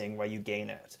compacting where you gain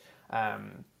it.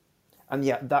 And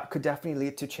yeah, that could definitely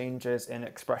lead to changes in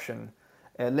expression.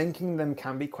 Linking them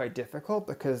can be quite difficult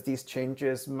because these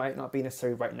changes might not be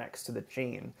necessarily right next to the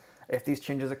gene. If these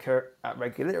changes occur at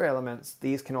regulatory elements,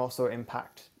 these can also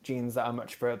impact genes that are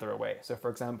much further away. So for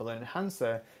example, an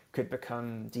enhancer could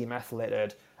become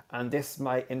demethylated, and this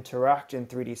might interact in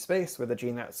 3D space with a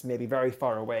gene that's maybe very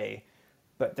far away,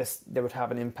 but they would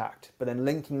have an impact. But then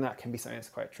linking that can be something that's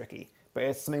quite tricky. But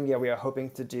it's something we are hoping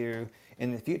to do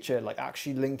in the future, like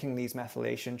actually linking these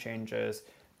methylation changes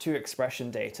to expression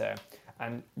data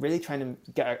and really trying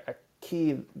to get a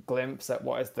key glimpse at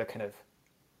what is the kind of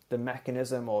the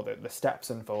mechanism or the steps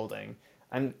unfolding.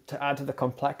 And to add to the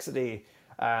complexity,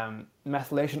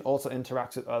 Methylation also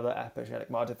interacts with other epigenetic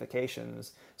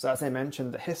modifications. So as I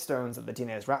mentioned, the histones that the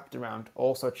DNA is wrapped around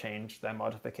also change their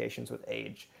modifications with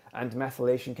age. And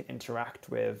methylation can interact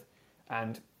with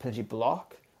and potentially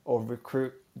block or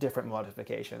recruit different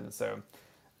modifications. So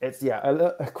it's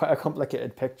quite a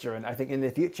complicated picture, and I think in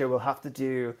the future we'll have to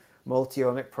do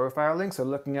multi-omic profiling, so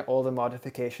looking at all the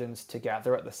modifications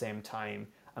together at the same time,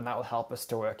 and that will help us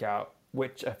to work out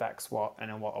which affects what and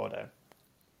in what order.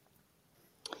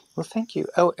 Well, thank you.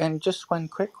 Oh, and just one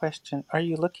quick question. Are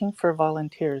you looking for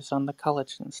volunteers on the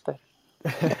collagen study?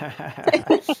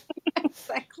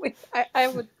 Exactly. I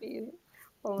would be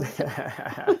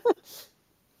volunteer.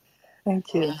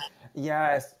 Thank you.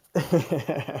 Yes.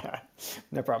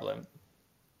 No problem.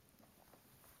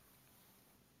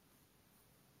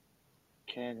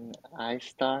 Can I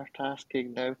start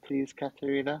asking now, please,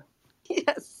 Katerina?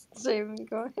 Yes, Jamie,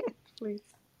 go ahead, please.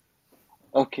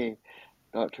 Okay,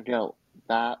 Dr. Gill,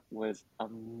 that was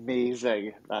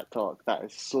amazing, that talk. That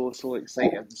is so, so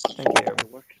exciting. Thank you.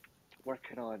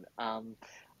 Working on.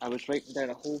 I was writing down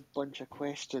a whole bunch of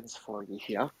questions for you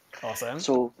here. Awesome.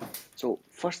 So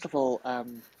first of all,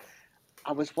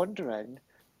 I was wondering,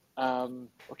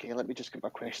 okay, let me just get my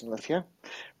question list here.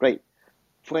 Right,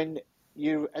 when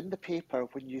you in the paper,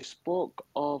 when you spoke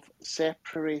of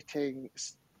separating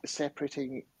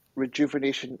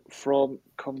rejuvenation from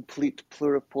complete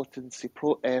pluripotency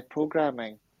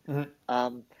programming,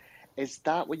 is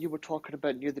that what you were talking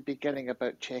about near the beginning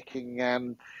about checking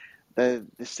the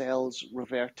cells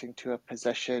reverting to a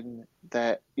position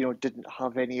that didn't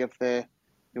have any of the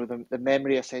the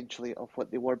memory essentially of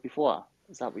what they were before?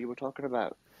 Is that what you were talking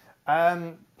about?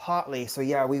 Partly. So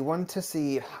yeah, we want to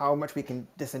see how much we can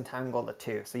disentangle the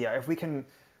two. So yeah, if we can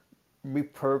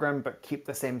reprogram but keep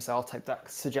the same cell type,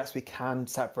 that suggests we can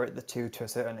separate the two to a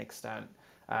certain extent.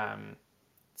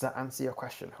 Does that answer your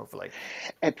question, hopefully?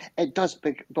 It does,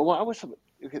 but what I was,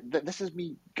 this is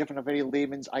me giving a very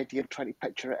layman's idea of trying to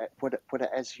picture it, what it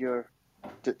is you're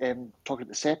talking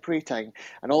about separating,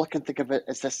 and all I can think of it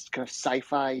is this kind of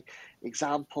sci-fi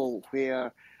example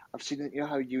where I've seen it,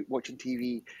 how you watching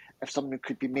TV, if someone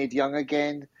could be made young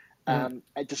again,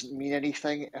 it doesn't mean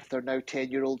anything if they're now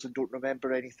 10-year-olds and don't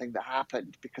remember anything that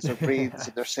happened because their brains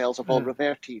and their cells have all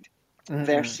reverted,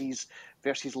 versus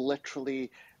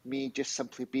literally me just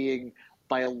simply being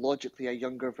biologically a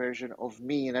younger version of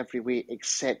me in every way,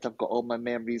 except I've got all my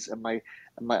memories and my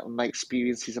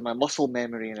experiences and my muscle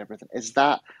memory and everything. Is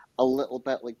that a little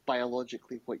bit like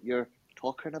biologically what you're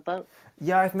talking about?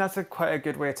 Yeah, I think that's quite a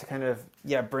good way to kind of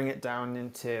bring it down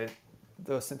into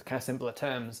those kind of simpler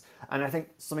terms. And I think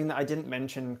something that I didn't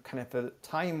mention kind of for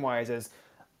time wise is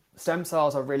stem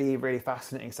cells are really, really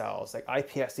fascinating cells. Like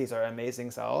iPSCs are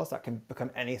amazing cells that can become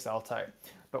any cell type.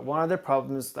 But one of the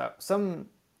problems that some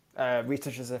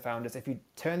researchers have found is if you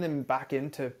turn them back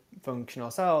into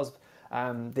functional cells,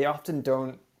 they often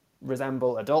don't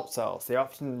resemble adult cells. They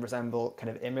often resemble kind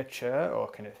of immature or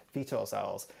kind of fetal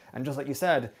cells. And just like you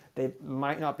said, they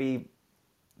might not be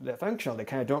they're functional. They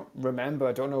kind of don't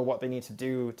remember, don't know what they need to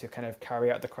do to kind of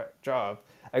carry out the correct job.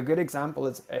 A good example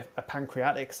is a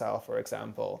pancreatic cell, for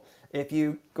example. If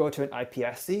you go to an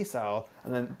iPSC cell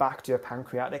and then back to a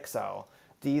pancreatic cell,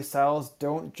 these cells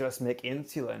don't just make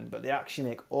insulin, but they actually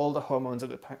make all the hormones of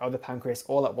the pancreas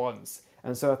all at once.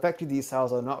 And so effectively these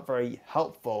cells are not very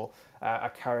helpful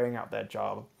at carrying out their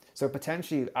job. So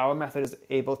potentially our method is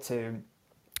able to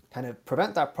kind of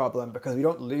prevent that problem because we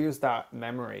don't lose that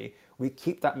memory. We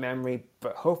keep that memory,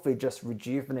 but hopefully just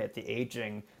rejuvenate the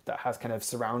aging that has kind of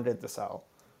surrounded the cell.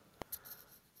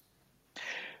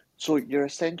 So you're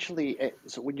essentially,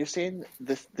 so when you're saying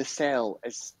the cell,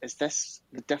 is this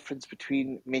the difference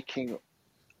between making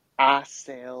a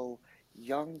cell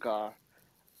younger,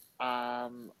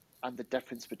 and the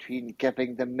difference between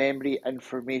giving the memory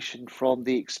information from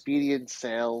the experienced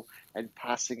cell and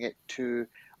passing it to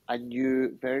a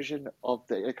new version of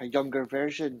like a younger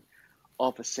version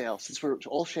of a cell? Since we're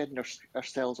all shedding our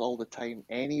cells all the time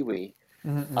anyway,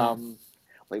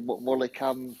 like more like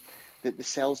the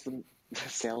cells the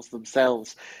cells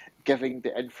themselves giving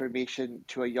the information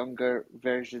to a younger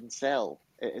version cell.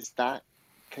 Is that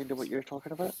kind of what you're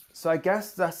talking about? So I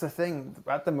guess that's the thing.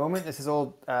 At the moment, this is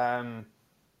all the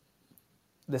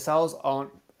cells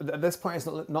aren't. At this point, it's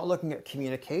not looking at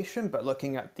communication, but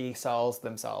looking at the cells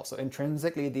themselves. So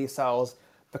intrinsically, these cells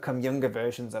become younger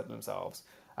versions of themselves.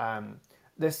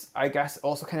 This, I guess,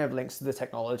 also kind of links to the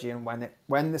technology and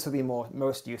when this would be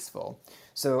most useful.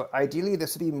 So ideally,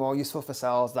 this would be more useful for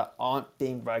cells that aren't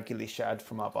being regularly shed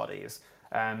from our bodies.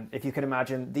 If you can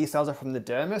imagine, these cells are from the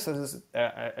dermis, so there's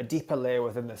a deeper layer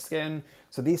within the skin.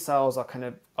 So these cells are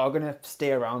going to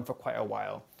stay around for quite a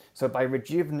while. So by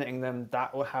rejuvenating them,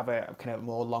 that will have a kind of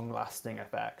more long-lasting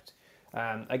effect.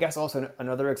 I guess also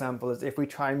another example is if we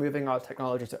try moving our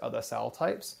technology to other cell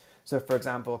types. So for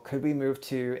example, could we move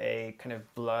to a kind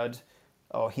of blood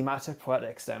or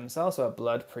hematopoietic stem cell, so a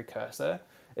blood precursor?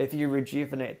 If you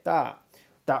rejuvenate that,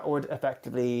 that would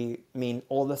effectively mean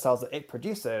all the cells that it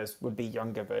produces would be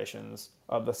younger versions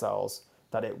of the cells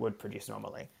that it would produce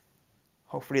normally.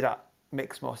 Hopefully that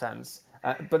makes more sense.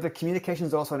 But the communication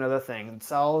is also another thing.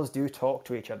 Cells do talk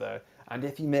to each other, and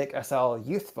if you make a cell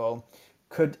youthful,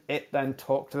 could it then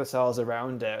talk to the cells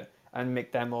around it and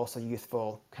make them also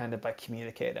youthful kind of by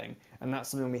communicating? And that's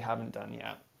something we haven't done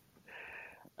yet.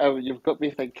 You've got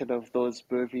me thinking of those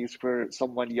movies where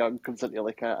someone young comes into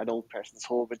like an old person's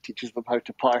home and teaches them how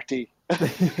to party.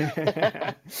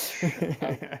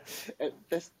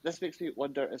 This makes me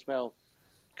wonder as well.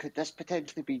 Could this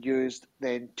potentially be used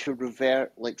then to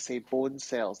revert, like say, bone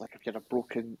cells? Like if you had a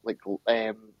broken, like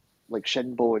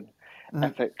shin bone,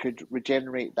 if it could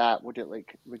regenerate that, would it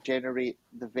like regenerate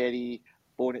the very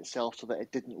bone itself so that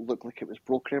it didn't look like it was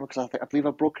broken? Because I believe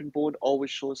a broken bone always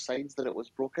shows signs that it was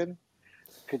broken.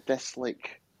 Could this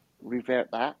like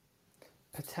revert that?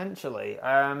 Potentially.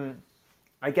 I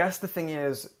guess the thing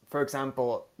is, for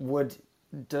example,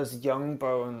 does young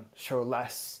bone show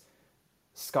less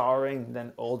scarring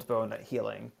than old bone at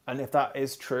healing? And if that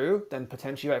is true, then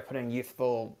potentially by putting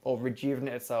youthful or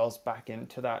rejuvenated cells back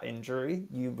into that injury,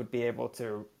 you would be able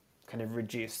to kind of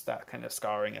reduce that kind of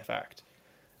scarring effect.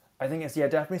 I think it's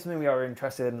definitely something we are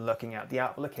interested in looking at the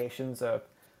applications of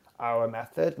our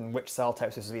method and which cell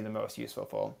types this would be the most useful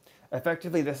for.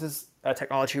 Effectively, this is a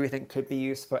technology we think could be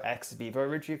used for ex vivo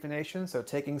rejuvenation, so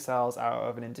taking cells out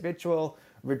of an individual,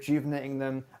 rejuvenating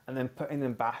them, and then putting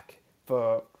them back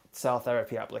for cell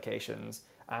therapy applications.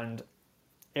 And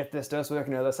if this does work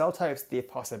in other cell types, the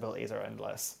possibilities are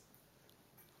endless.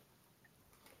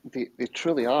 They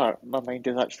truly are. My mind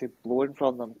is actually blown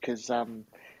from them because oh,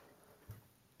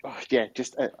 yeah,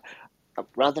 just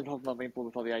rather than have my mind blown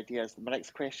with all the ideas, my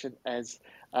next question is,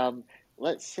 um,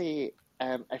 let's say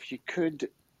if you could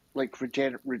like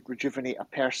rejuvenate a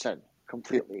person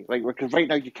completely, like because right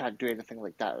now you can't do anything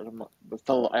like that. But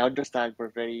still, I understand we're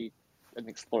very in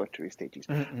exploratory stages,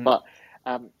 but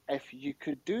if you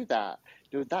could do that,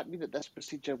 would that mean that this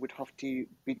procedure would have to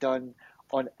be done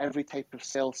on every type of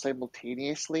cell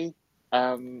simultaneously?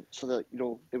 So that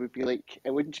it would be like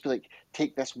it wouldn't just be like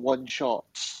take this one shot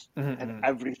and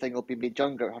everything will be made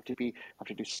younger. Have to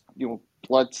do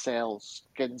blood cells,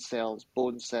 skin cells,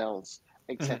 bone cells,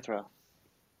 etc.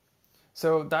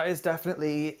 So that is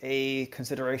definitely a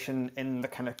consideration in the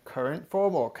kind of current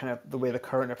form or kind of the way the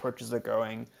current approaches are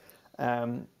going.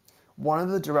 Um, One of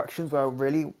the directions we're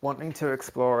really wanting to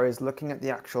explore is looking at the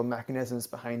actual mechanisms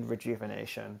behind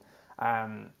rejuvenation.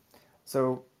 Um,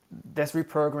 so this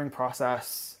reprogramming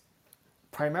process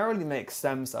primarily makes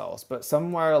stem cells, but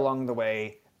somewhere along the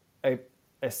way, a,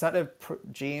 a set of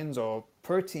genes or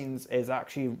proteins is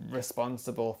actually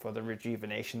responsible for the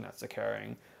rejuvenation that's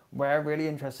occurring. We're really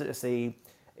interested to see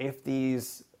if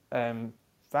these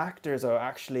factors are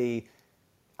actually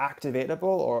activatable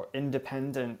or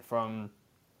independent from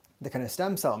the kind of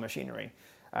stem cell machinery.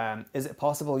 Is it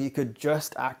possible you could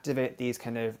just activate these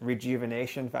kind of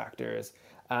rejuvenation factors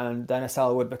and then a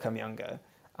cell would become younger?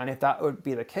 And if that would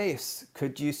be the case,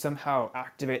 could you somehow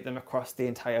activate them across the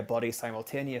entire body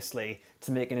simultaneously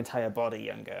to make an entire body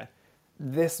younger?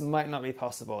 This might not be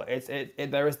possible.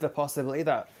 There is the possibility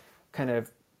that kind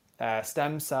of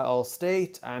stem cell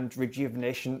state and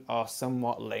rejuvenation are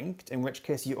somewhat linked, in which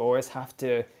case you always have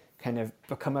to kind of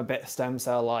become a bit stem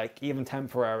cell like, even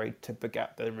temporary, to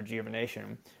beget the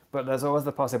rejuvenation. But there's always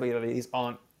the possibility that these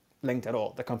aren't linked at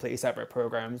all. They're completely separate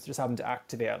programs, just happen to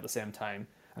activate at the same time.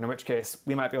 And in which case,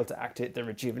 we might be able to activate the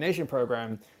rejuvenation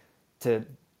program to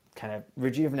kind of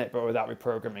rejuvenate, but without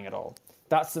reprogramming at all.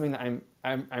 That's something that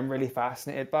I'm really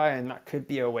fascinated by, and that could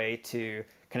be a way to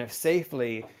kind of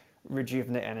safely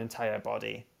rejuvenate an entire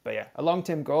body. But yeah, a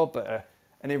long-term goal, but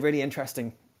a really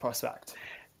interesting prospect.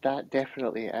 That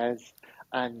definitely is.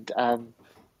 And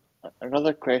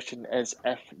another question is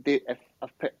if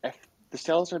the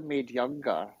cells are made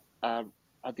younger, are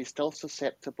they still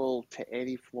susceptible to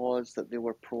any flaws that they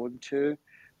were prone to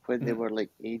when they were like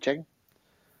aging?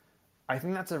 I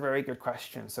think that's a very good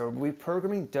question. So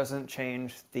reprogramming doesn't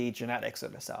change the genetics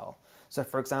of a cell. So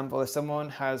for example, if someone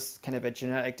has kind of a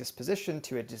genetic disposition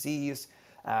to a disease,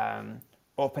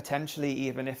 or potentially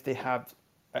even if they have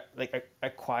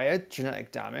acquired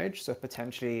genetic damage, so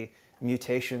potentially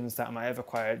mutations that might have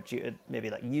acquired due to maybe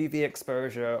like UV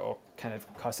exposure or kind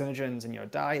of carcinogens in your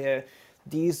diet,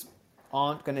 these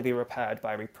aren't going to be repaired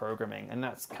by reprogramming, and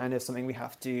that's kind of something we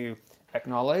have to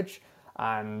acknowledge,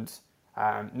 and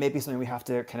maybe something we have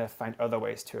to kind of find other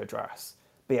ways to address.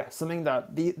 But yeah, something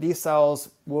that these cells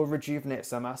will rejuvenate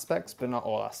some aspects, but not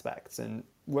all aspects. And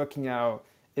working out,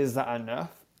 is that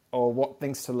enough, or what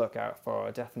things to look out for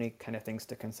are definitely kind of things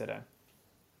to consider.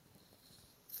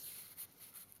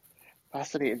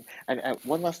 Fascinating. And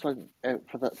one last one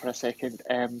for a second.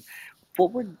 I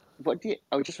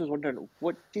just was wondering,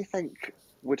 what do you think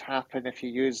would happen if you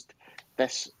used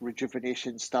this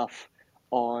rejuvenation stuff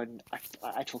on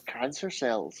actual cancer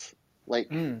cells? Like,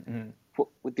 what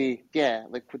would they, yeah,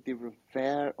 like would they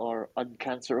revert or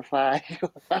uncancerify? I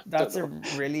don't That's a know.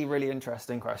 really, really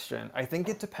interesting question. I think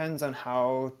it depends on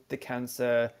how the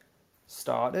cancer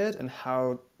started and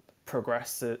how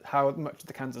much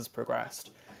the cancer's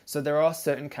progressed. So there are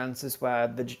certain cancers where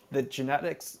the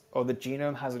genetics or the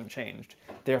genome hasn't changed.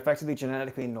 They're effectively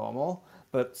genetically normal,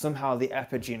 but somehow the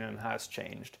epigenome has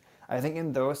changed. I think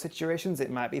in those situations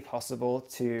it might be possible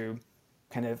to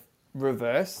kind of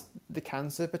reverse the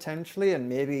cancer potentially, and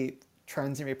maybe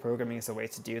transient reprogramming is a way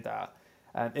to do that.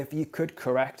 If you could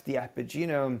correct the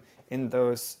epigenome in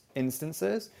those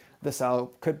instances, the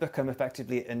cell could become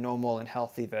effectively a normal and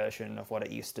healthy version of what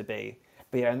it used to be.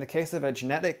 But yeah, in the case of a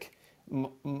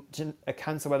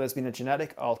cancer where there's been a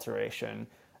genetic alteration,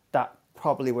 that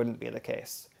probably wouldn't be the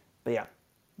case. But yeah,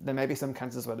 there may be some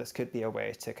cancers where this could be a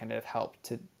way to kind of help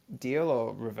to deal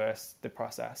or reverse the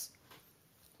process.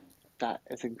 That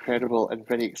is incredible and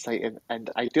very exciting.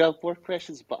 And I do have more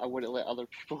questions, but I want to let other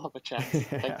people have a chance.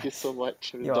 Thank you so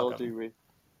much for You're welcome. indulging me.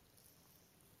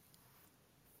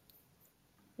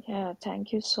 Yeah,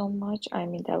 thank you so much. I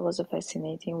mean, that was a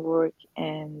fascinating work.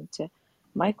 And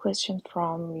my question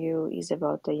from you is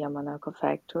about the Yamanaka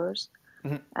factors.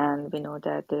 And we know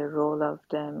that the role of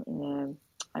them in,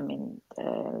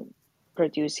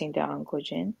 producing the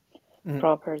oncogene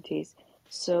properties.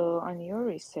 So, on your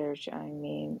research, I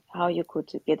mean, how you could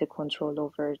get a control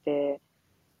over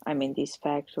these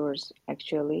factors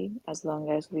actually, as long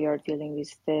as we are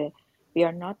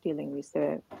not dealing with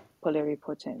the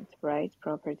pluripotent, right,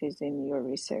 properties in your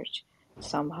research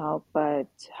somehow. But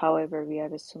however, we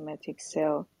have a somatic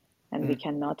cell and we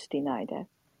cannot deny that.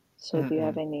 So do you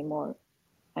have any more,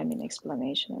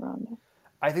 explanation around that?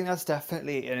 I think that's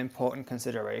definitely an important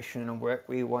consideration and work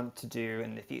we want to do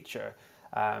in the future.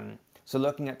 So,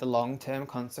 looking at the long term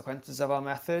consequences of our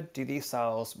method, do these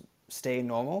cells stay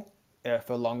normal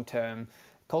for long term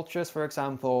cultures, for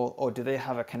example, or do they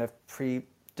have a kind of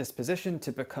predisposition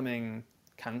to becoming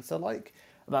cancer like?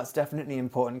 That's definitely an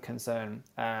important concern.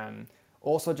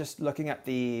 Also, just looking at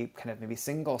the kind of maybe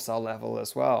single cell level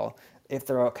as well, if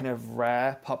there are kind of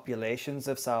rare populations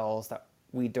of cells that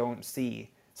we don't see.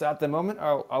 So at the moment,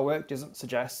 our work doesn't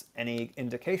suggest any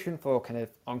indication for kind of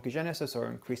oncogenesis or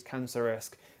increased cancer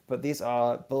risk, but these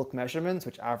are bulk measurements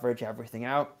which average everything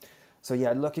out. So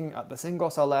yeah, looking at the single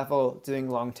cell level, doing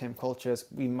long-term cultures,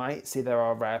 we might see there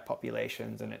are rare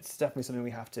populations, and it's definitely something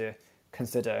we have to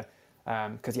consider.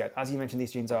 Because yeah, as you mentioned,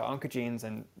 these genes are oncogenes,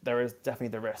 and there is definitely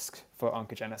the risk for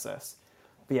oncogenesis.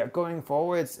 But yeah, going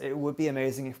forwards, it would be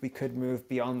amazing if we could move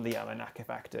beyond the Yamanaka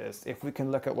factors. If we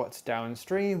can look at what's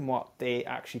downstream, what they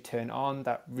actually turn on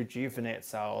that rejuvenate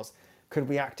cells, could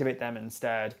we activate them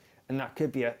instead? And that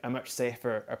could be a much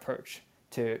safer approach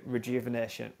to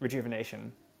rejuvenation.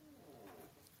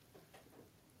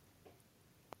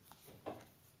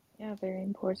 Yeah, very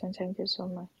important. Thank you so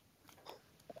much.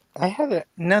 I had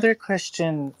another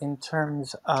question in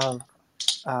terms of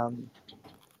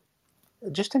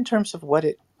just in terms of what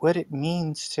it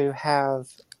means to have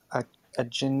a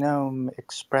genome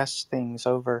express things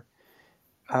over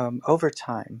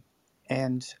time,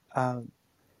 and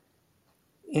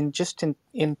in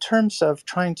terms of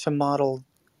trying to model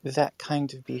that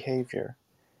kind of behavior.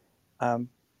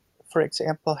 For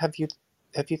example, have you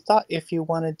thought, if you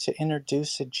wanted to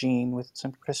introduce a gene with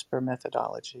some CRISPR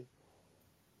methodology,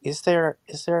 is there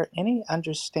any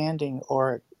understanding,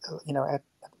 or at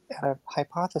a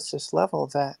hypothesis level,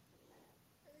 that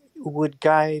would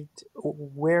guide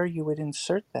where you would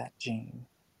insert that gene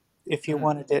if you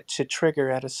wanted it to trigger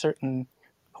at a certain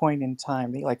point in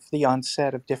time, like the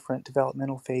onset of different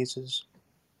developmental phases,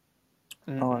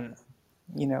 or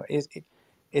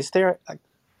is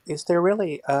there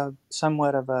really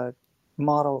somewhat of a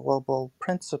modelable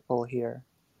principle here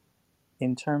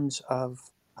in terms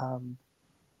of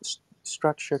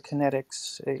structure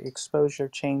kinetics, exposure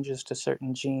changes to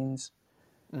certain genes,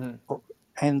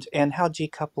 and how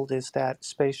decoupled is that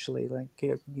spatially? Like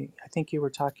I think you were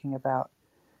talking about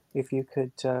if you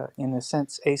could, in a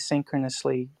sense,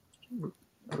 asynchronously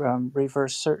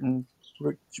reverse certain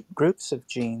groups of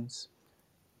genes,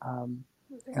 and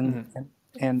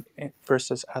and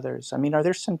versus others? I mean, are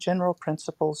there some general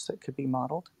principles that could be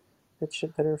modeled that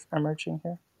are emerging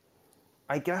here?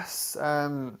 I guess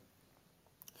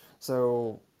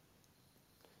so.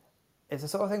 It's the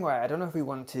sort of thing where I don't know if we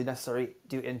want to necessarily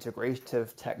do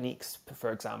integrative techniques,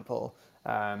 for example,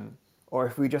 or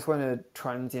if we just want to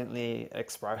transiently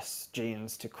express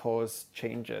genes to cause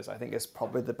changes. I think is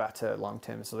probably the better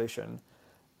long-term solution.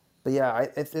 But yeah,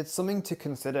 it's something to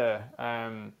consider.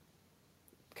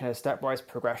 Kind of stepwise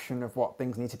progression of what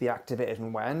things need to be activated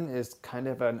and when is kind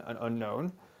of an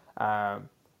unknown.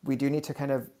 We do need to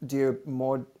kind of do a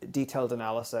more detailed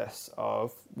analysis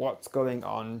of what's going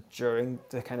on during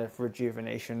the kind of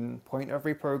rejuvenation point of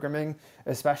reprogramming,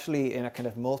 especially in a kind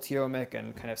of multi-omic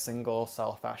and kind of single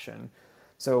cell fashion.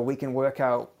 So we can work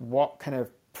out what kind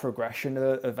of progression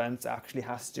of events actually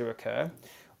has to occur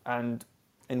and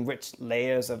in which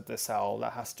layers of the cell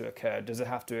that has to occur. Does it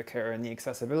have to occur in the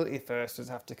accessibility first? Does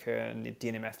it have to occur in the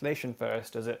DNA methylation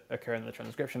first? Does it occur in the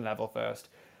transcription level first?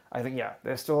 I think, yeah,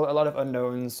 there's still a lot of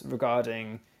unknowns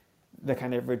regarding the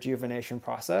kind of rejuvenation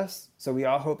process. So we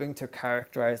are hoping to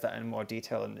characterize that in more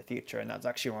detail in the future. And that's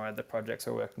actually one of the projects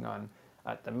we're working on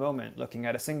at the moment, looking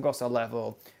at a single cell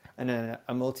level and in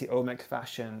a multi-omic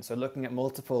fashion. So looking at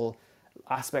multiple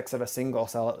aspects of a single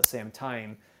cell at the same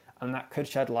time. And that could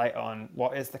shed light on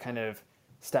what is the kind of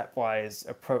stepwise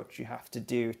approach you have to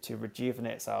do to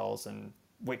rejuvenate cells and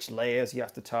which layers you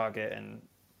have to target. And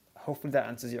hopefully that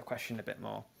answers your question a bit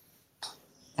more.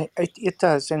 It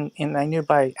does, and I knew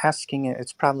by asking it,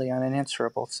 it's probably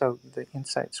unanswerable. So the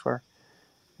insights were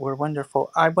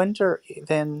wonderful. I wonder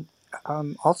then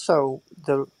also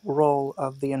the role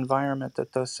of the environment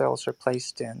that those cells are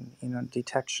placed in. You know,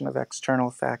 detection of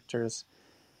external factors,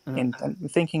 and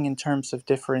thinking in terms of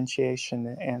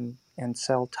differentiation and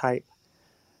cell type.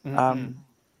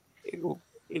 Your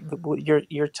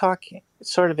talk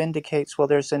sort of indicates, well,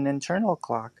 there's an internal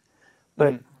clock,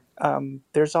 but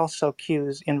there's also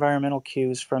cues, environmental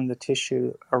cues from the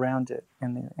tissue around it,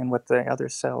 and what the other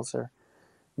cells are,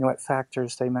 you know, what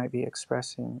factors they might be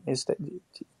expressing. Do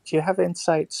you have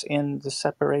insights in the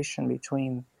separation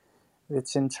between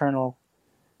its internal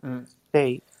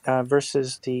state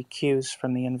versus the cues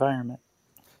from the environment?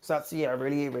 So that's, yeah, a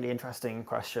really, really interesting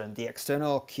question. The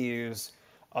external cues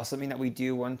are something that we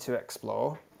do want to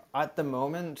explore. At the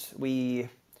moment,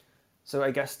 so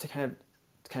I guess to kind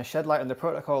of shed light on the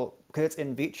protocol, because it's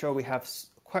in vitro, we have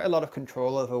quite a lot of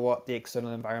control over what the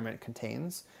external environment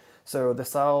contains. So the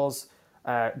cells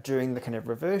during the kind of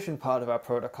reversion part of our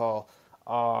protocol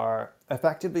are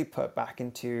effectively put back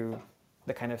into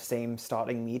the kind of same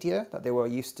starting media that they were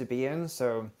used to be in.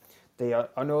 So they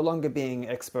are no longer being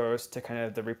exposed to kind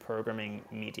of the reprogramming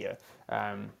media.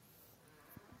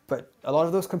 But a lot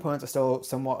of those components are still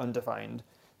somewhat undefined.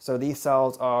 So these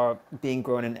cells are being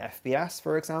grown in FBS,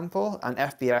 for example, and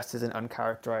FBS is an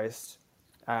uncharacterized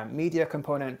media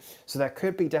component. So there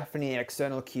could be definitely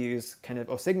external cues kind of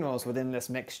or signals within this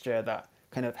mixture that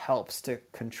kind of helps to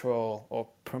control or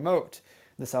promote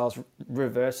the cells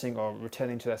reversing or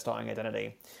returning to their starting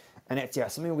identity. And it's, yeah,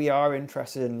 something we are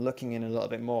interested in looking in a little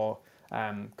bit more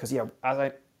because, yeah,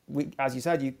 as you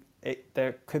said,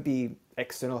 there could be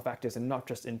external factors and not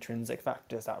just intrinsic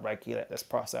factors that regulate this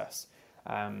process.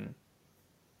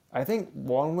 I think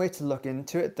one way to look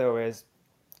into it, though, is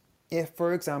if,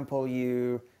 for example,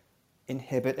 you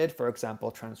inhibited, for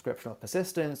example, transcriptional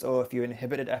persistence, or if you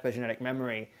inhibited epigenetic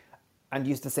memory and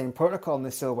used the same protocol and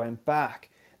they still went back,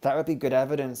 that would be good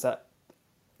evidence that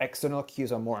external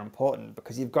cues are more important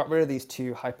because you've got rid of these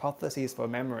two hypotheses for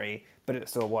memory, but it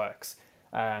still works.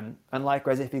 And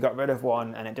likewise, if you got rid of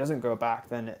one and it doesn't go back,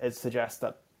 then it suggests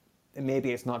that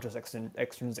maybe it's not just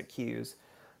extrinsic cues.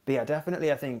 But yeah,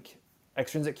 definitely I think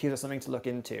extrinsic cues are something to look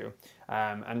into.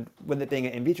 And with it being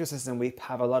an in vitro system, we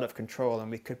have a lot of control and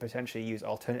we could potentially use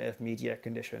alternative media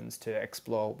conditions to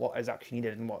explore what is actually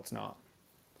needed and what's not.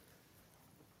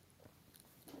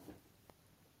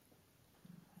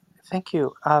 Thank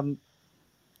you. Are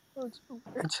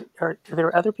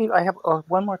there other people? I have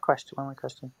one more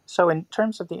question. So, in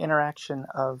terms of the interaction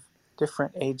of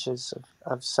different ages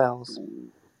of cells,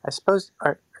 I suppose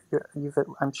I'm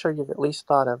sure you've at least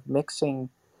thought of mixing,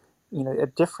 you know,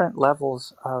 at different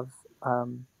levels of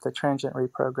the transient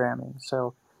reprogramming.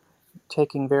 So,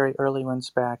 taking very early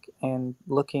ones back and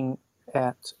looking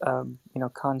at you know,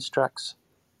 constructs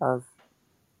of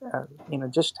you know,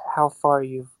 just how far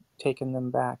you've taken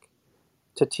them back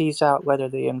to tease out whether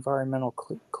the environmental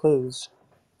clues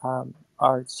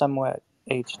are somewhat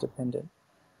age dependent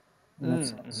in that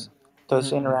sense.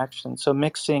 Those interactions. So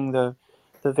mixing the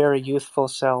very youthful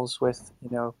cells with, you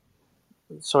know,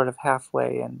 sort of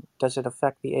halfway, and does it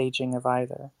affect the aging of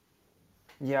either?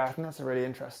 Yeah, I think that's a really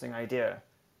interesting idea.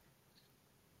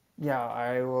 Yeah,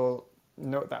 I will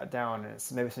note that down.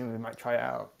 It's maybe something we might try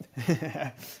out.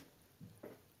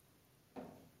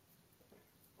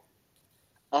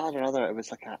 I had another, it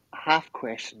was like a half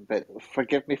question, but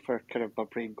forgive me for kind of my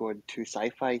brain going too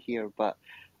sci-fi here, but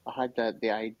I had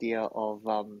the idea of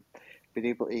being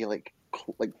able to like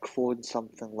clone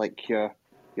something like your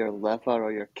liver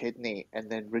or your kidney and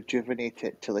then rejuvenate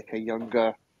it to like a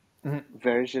younger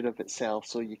version of itself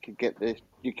so you could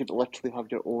you could literally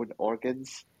have your own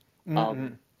organs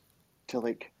um to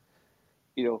like,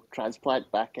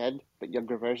 transplant back in, but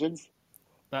younger versions.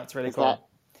 That's really Is that cool.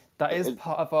 That is is,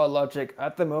 part of our logic.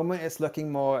 At the moment, it's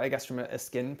looking more, I guess, from a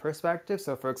skin perspective.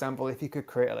 So, for example, if you could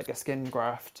create like a skin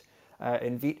graft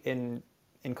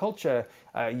in culture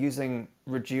using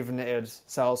rejuvenated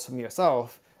cells from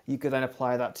yourself, you could then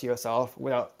apply that to yourself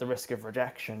without the risk of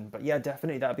rejection. But yeah,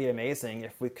 definitely that'd be amazing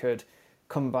if we could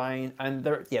combine. And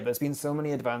there's been so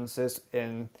many advances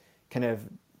in kind of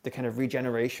the kind of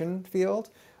regeneration field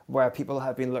where people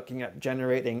have been looking at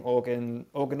generating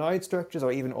organoid structures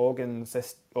or even organs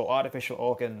or artificial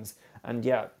organs. And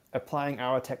yeah, applying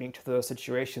our technique to those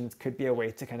situations could be a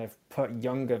way to kind of put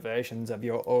younger versions of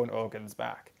your own organs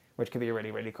back, which could be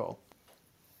really, really cool.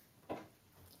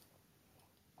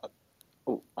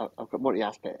 oh, I've got more to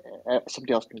ask, but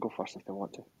somebody else can go first if they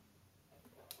want to.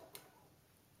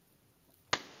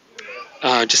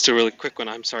 Just a really quick one.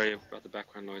 I'm sorry about the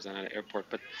background noise. I'm at an airport,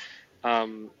 but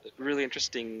really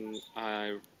interesting.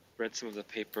 I read some of the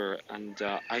paper, and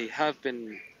I have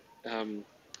been um,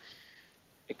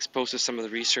 exposed to some of the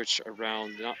research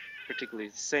around, not particularly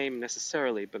the same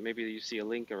necessarily, but maybe you see a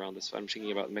link around this. I'm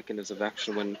thinking about mechanisms of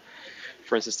action when,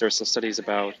 for instance, there are some studies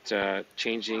about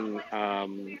changing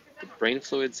the brain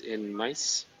fluids in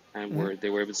mice, and where they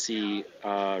were able to see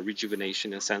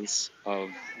rejuvenation in a sense of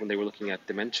when they were looking at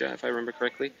dementia, if I remember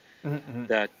correctly,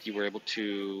 that you were able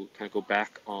to kind of go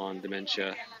back on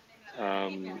dementia.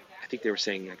 I think they were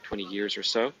saying like 20 years or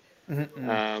so.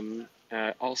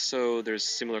 Also, there's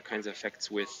similar kinds of effects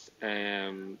with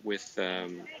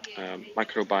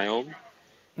microbiome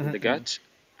in the gut,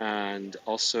 and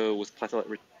also with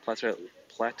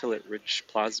platelet-rich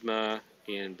plasma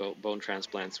in bone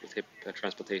transplants with hip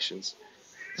transplantations.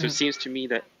 So it seems to me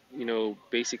that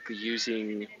basically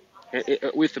using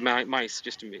with the mice,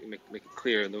 just to make it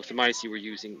clear, with the mice they were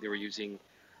using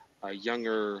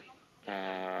younger uh,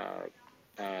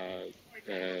 uh,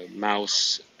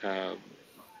 mouse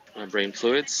brain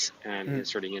fluids and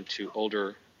inserting into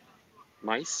older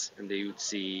mice, and they would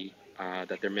see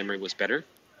that their memory was better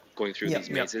going through Yep, these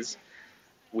yep. mazes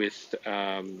with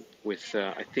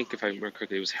I think if I remember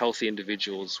correctly, it was healthy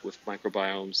individuals with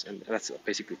microbiomes, and that's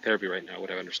basically therapy right now,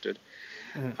 what I understood.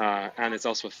 And it's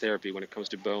also a therapy when it comes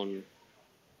to bone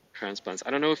transplants.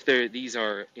 I don't know if these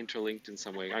are interlinked in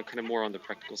some way. I'm kind of more on the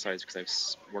practical side because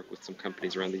I've worked with some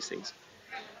companies around these things.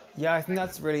 Yeah, I think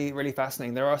that's really, really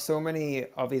fascinating. There are so many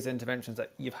of these interventions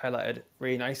that you've highlighted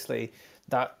really nicely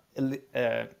that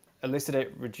elucidate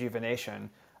rejuvenation.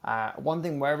 One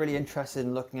thing we're really interested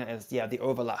in looking at is, yeah, the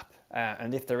overlap.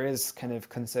 And if there is kind of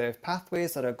conserved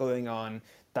pathways that are going on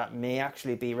that may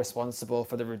actually be responsible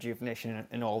for the rejuvenation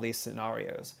in all these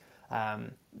scenarios.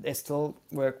 It's still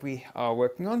work we are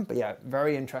working on, but yeah,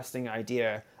 very interesting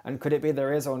idea. And could it be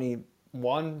there is only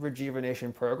one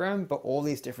rejuvenation program, but all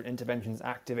these different interventions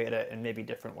activate it in maybe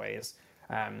different ways?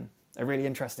 A really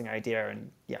interesting idea,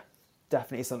 and yeah,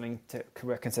 definitely something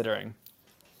we're considering.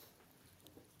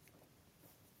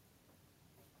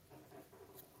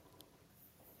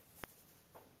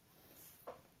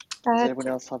 Does Uh, anyone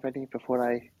else have any before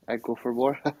I go for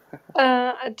more?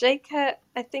 Jake,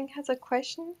 I think, has a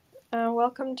question.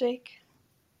 Welcome, Jake.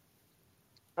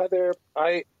 Hi there.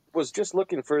 I was just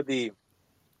looking for the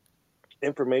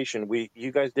information.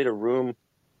 You guys did a room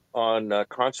on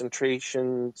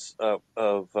concentrations of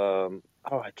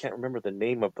I can't remember the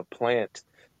name of the plant,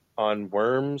 on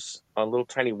worms, on little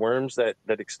tiny worms that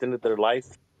extended their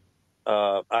life.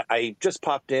 I just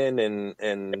popped in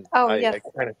and Oh, I yes.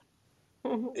 kind of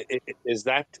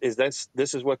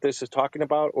this is what this is talking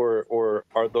about, or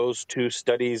are those two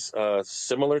studies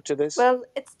similar to this? Well,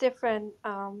 it's different.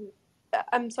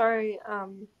 I'm sorry,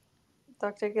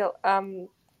 Dr. Gill.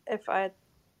 If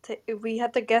if we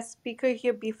had the guest speaker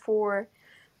here before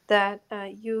that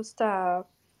used a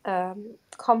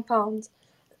compound,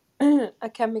 a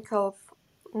chemical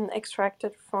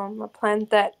extracted from a plant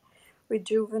that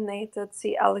rejuvenated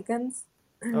C. elegans,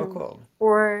 Oh, cool.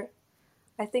 or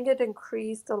I think it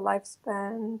increased the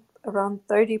lifespan around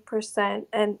 30%.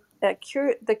 And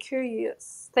the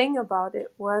curious thing about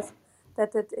it was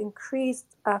that it increased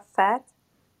fat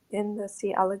in the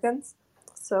C. elegans.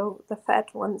 so the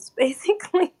fat ones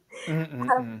basically,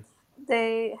 Mm-hmm.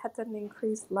 they had an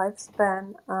increased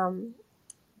lifespan.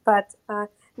 But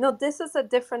no, this is a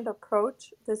different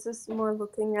approach. This is more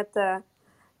looking at the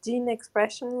gene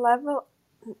expression level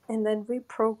and then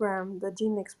reprogram the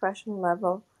gene expression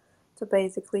level to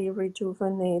basically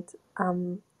rejuvenate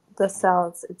the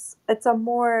cells. It's a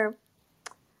more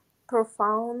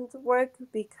profound work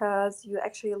because you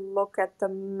actually look at the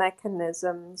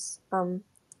mechanisms,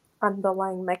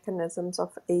 underlying mechanisms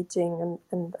of aging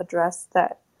and address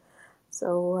that.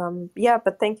 So yeah,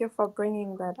 but thank you for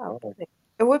bringing that up. Oh,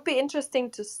 It would be interesting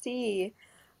to see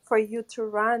for you to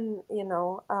run,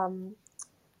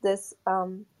 this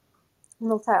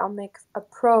multi-omic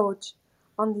approach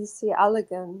on these C.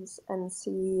 elegans and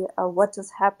see what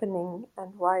is happening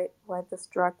and why this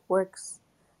drug works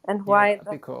and Yeah, why that'd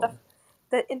be the cool.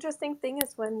 the interesting thing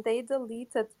is when they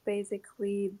deleted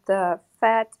basically the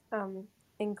fat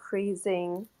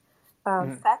increasing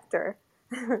factor,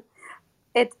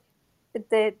 it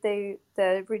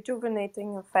the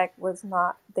rejuvenating effect was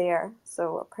not there.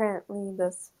 So apparently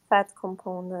this fat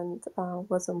component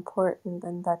was important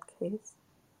in that case.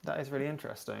 That is really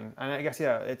interesting. And I guess,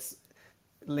 yeah, it's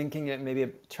linking it,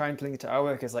 maybe trying to link it to our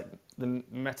work is like the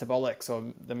metabolics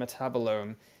or the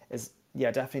metabolome is,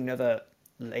 yeah, definitely another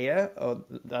layer or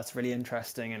that's really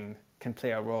interesting and can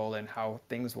play a role in how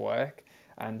things work.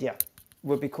 And yeah,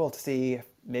 would be cool to see if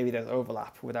maybe there's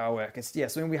overlap with our work. It's, yeah,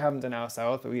 something we haven't done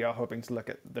ourselves, but we are hoping to look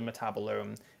at the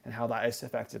metabolome and how that is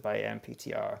affected by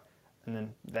MPTR. And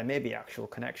then there may be actual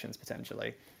connections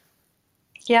potentially.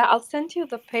 Yeah, I'll send you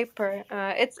the paper.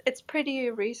 It's pretty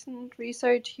recent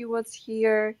research. He was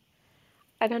here,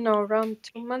 I don't know, around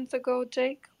 2 months ago,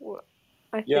 Jake.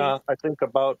 I think. yeah, I think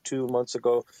about 2 months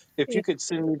ago. If Yeah. you could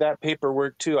send me that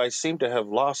paperwork too, I seem to have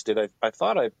lost it. I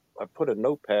thought I put a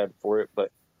notepad for it,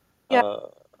 but Yeah. uh,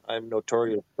 I'm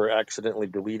notorious for accidentally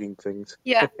deleting things.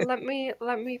 Yeah. Let me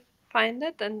find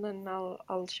it and then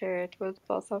I'll share it with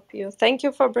both of you. Thank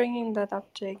you for bringing that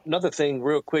up, Jake. Another thing,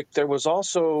 real quick, there was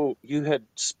also, you had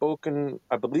spoken,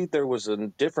 I believe there was a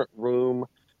different room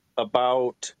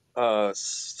about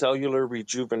cellular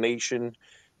rejuvenation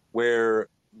where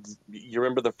you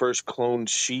remember the first cloned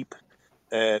sheep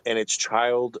and its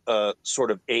child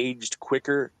sort of aged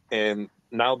quicker, and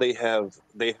now they have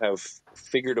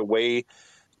figured a way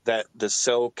that the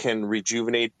cell can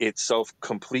rejuvenate itself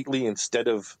completely instead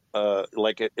of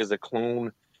like it is a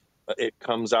clone, it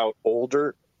comes out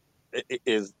older.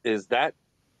 Is that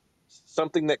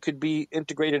something that could be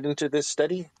integrated into this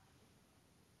study?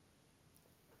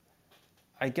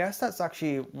 I guess that's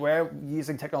actually, we're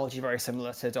using technology very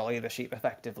similar to Dolly the sheep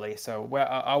effectively. So where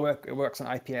our work, it works on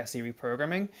iPSC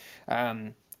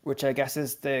reprogramming, which I guess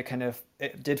is the kind of,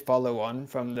 it did follow on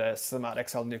from the somatic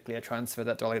cell nuclear transfer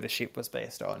that Dolly the sheep was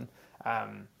based on.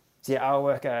 So yeah, our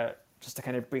work, just to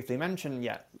kind of briefly mention,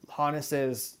 yeah,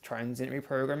 harnesses transient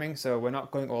reprogramming. So we're not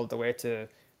going all the way to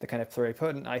the kind of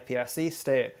pluripotent iPSC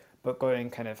state, but going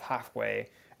kind of halfway.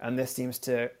 And this seems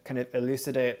to kind of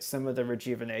elucidate some of the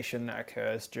rejuvenation that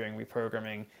occurs during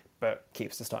reprogramming, but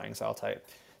keeps the starting cell type.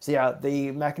 So yeah, the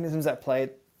mechanisms at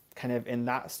play kind of in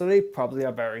that study probably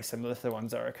are very similar to the ones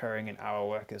that are occurring in our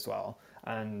work as well.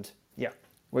 And yeah,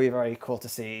 we're very cool to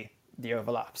see the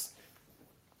overlaps.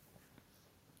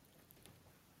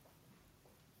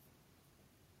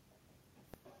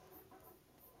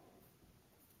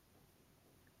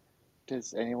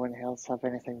 Does anyone else have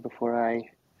anything before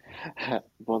I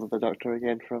bother the doctor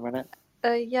again for a minute?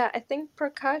 Yeah, I think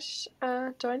Prakash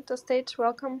joined the stage.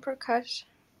 Welcome, Prakash.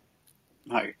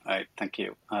 Hi, thank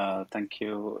you. Thank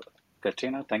you,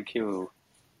 Katrina. Thank you,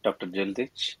 Dr.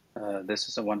 Jildich. This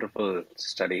is a wonderful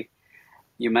study.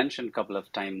 You mentioned a couple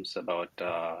of times about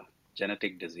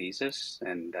genetic diseases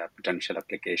and potential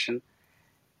application.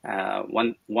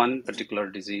 One particular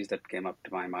disease that came up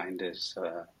to my mind is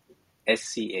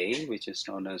SCA, which is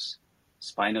known as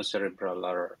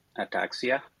spinocerebellar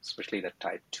ataxia, especially the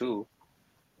type 2,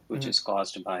 which is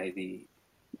caused by the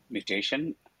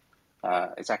mutation.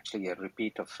 It's actually a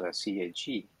repeat of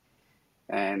CAG.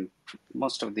 And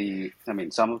most of the, I mean,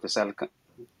 some of the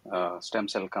stem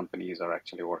cell companies are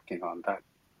actually working on that.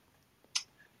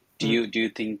 Do you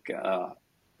think,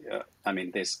 I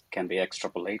mean, this can be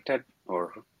extrapolated,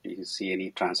 or do you see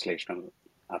any translational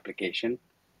application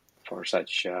for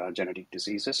such genetic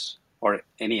diseases or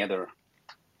any other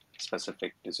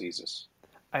specific diseases?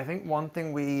 I think one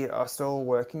thing we are still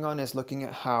working on is looking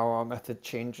at how our method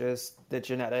changes the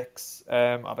genetics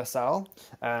of a cell.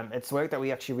 It's work that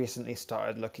we actually recently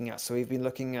started looking at. So we've been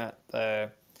looking at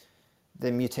the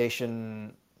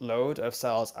mutation load of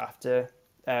cells after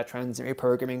transient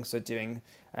reprogramming. So doing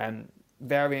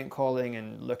variant calling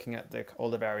and looking at all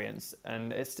the variants,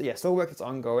 and it's still work that's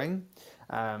ongoing.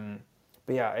 But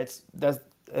yeah,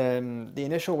 the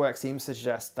initial work seems to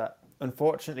suggest that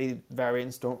unfortunately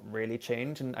variants don't really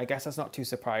change, and I guess that's not too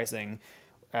surprising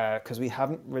because we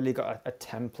haven't really got a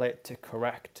template to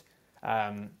correct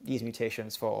these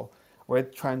mutations for.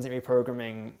 With transient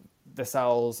reprogramming, the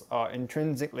cells are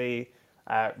intrinsically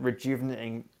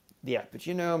rejuvenating the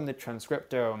epigenome, the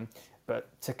transcriptome,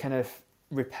 but to kind of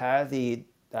repair the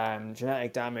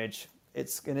genetic damage,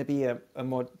 it's going to be a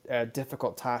more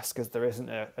difficult task because there isn't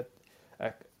a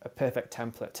perfect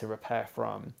template to repair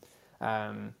from.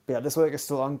 But yeah, this work is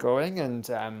still ongoing,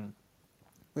 and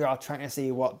we are trying to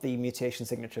see what the mutation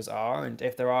signatures are and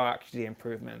if there are actually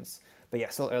improvements. But yeah,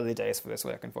 still early days for this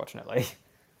work, unfortunately.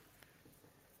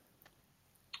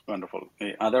 Wonderful.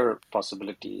 The other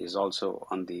possibility is also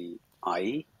on the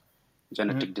eye,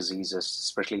 genetic diseases,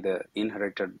 especially the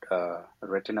inherited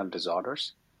retinal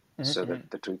disorders, so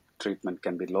that the treatment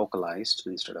can be localized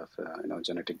instead of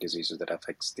genetic diseases that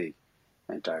affects the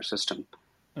entire system.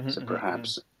 So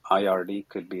perhaps IRD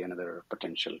could be another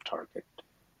potential target.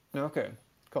 Okay,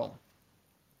 cool.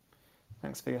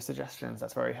 Thanks for your suggestions.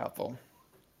 That's very helpful.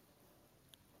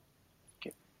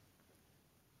 Okay.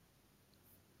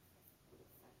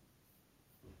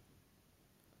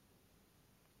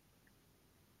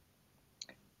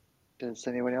 Does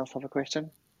anyone else have a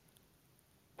question?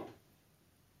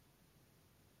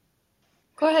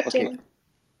 Go ahead, Okay. Jim.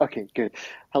 Okay, good.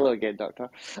 Hello again, Doctor.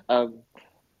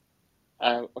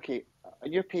 Okay,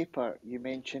 in your paper, you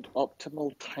mentioned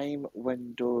optimal time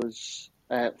windows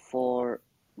for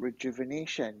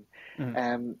rejuvenation.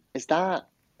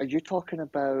 Are you talking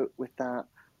about with that,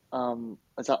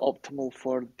 is that optimal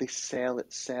for the cell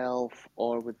itself,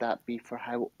 or would that be for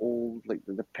how old, like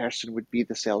the person would be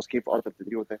the cells came, or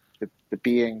the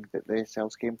being that the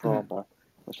cells came from, or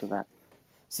what's with that?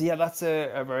 So yeah, that's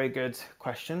a very good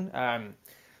question.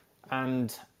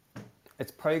 And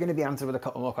it's probably going to be answered with a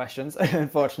couple more questions,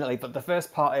 unfortunately. But the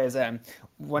first part is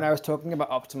when I was talking about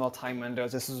optimal time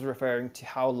windows, this was referring to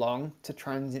how long to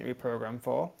transient reprogram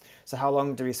for. So how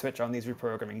long do we switch on these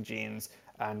reprogramming genes,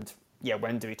 and yeah,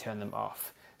 when do we turn them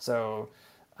off? So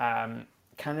kind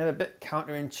of a bit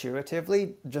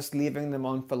counterintuitively, just leaving them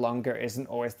on for longer isn't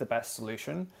always the best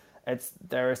solution.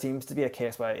 There seems to be a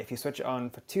case where if you switch it on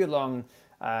for too long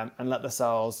and let the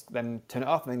cells then turn it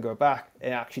off and then go back, it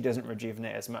actually doesn't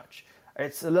rejuvenate as much.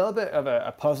 It's a little bit of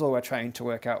a puzzle we're trying to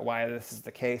work out why this is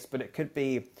the case, but it could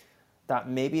be that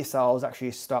maybe cells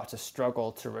actually start to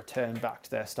struggle to return back to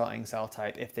their starting cell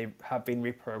type if they have been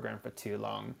reprogrammed for too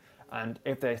long. And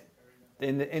if they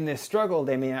in this struggle,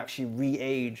 they may actually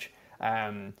re-age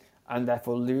and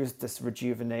therefore lose this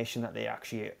rejuvenation that they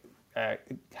actually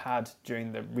had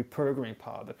during the reprogramming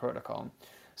part of the protocol.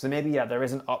 So maybe, yeah, there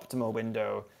is an optimal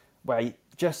window where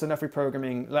just enough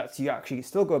reprogramming lets you actually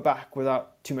still go back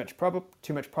without too much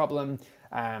problem,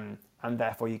 and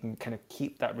therefore you can kind of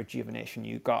keep that rejuvenation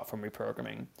you got from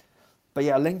reprogramming. But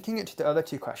yeah, linking it to the other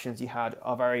two questions you had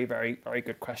are very, very, very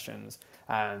good questions.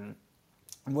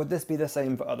 Would this be the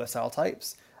same for other cell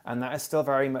types? And that is still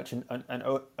very much an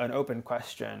open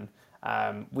question.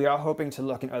 We are hoping to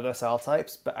look in other cell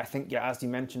types, but I think, yeah, as you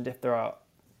mentioned, if there are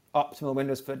optimal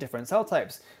windows for different cell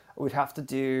types, we'd have to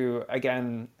do,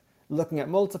 again, looking at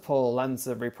multiple lengths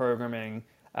of reprogramming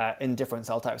in different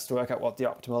cell types to work out what the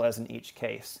optimal is in each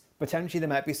case. Potentially there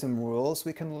might be some rules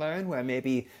we can learn where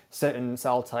maybe certain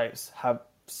cell types have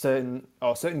certain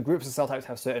groups of cell types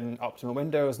have certain optimal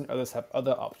windows and others have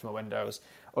other optimal windows.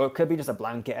 Or it could be just a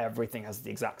blanket, everything has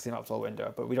the exact same optimal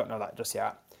window, but we don't know that just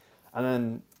yet. And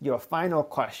then your final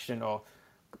question, or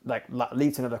like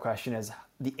leads to another question, is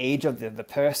the age of the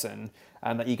person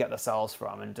that you get the cells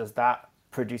from, and does that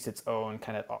produce its own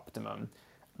kind of optimum?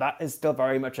 That is still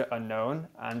very much unknown,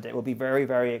 and it will be very,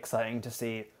 very exciting to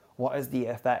see what is the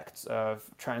effects of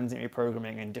transient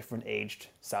reprogramming in different aged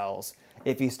cells.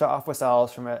 If you start off with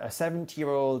cells from a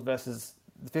 70-year-old versus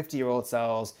 50-year-old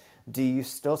cells, do you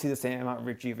still see the same amount of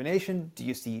rejuvenation? Do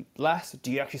you see less?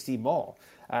 Do you actually see more?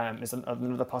 Is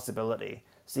another possibility.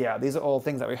 So yeah, these are all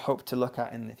things that we hope to look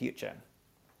at in the future.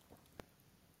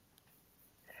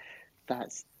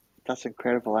 That's an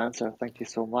incredible answer. Thank you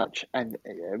so much. And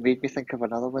it made me think of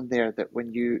another one there, that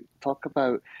when you talk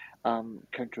about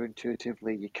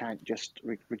counterintuitively, you can't just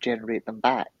regenerate them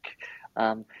back.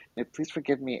 Now, please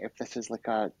forgive me if this is like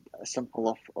a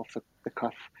simple off the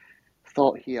cuff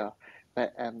thought here,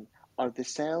 but are the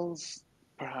cells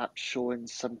perhaps showing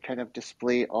some kind of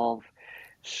display of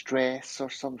stress or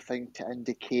something to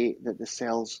indicate that the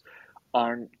cells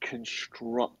aren't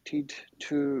constructed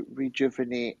to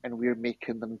rejuvenate and we're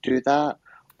making them do that?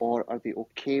 or are they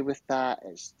okay with that?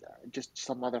 It's just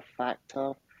some other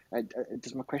factor.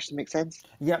 Does my question make sense?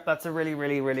 Yep, that's a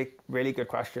really good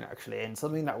question, actually, and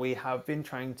something that we have been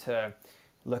trying to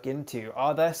look into.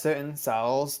 Are there certain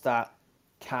cells that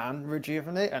can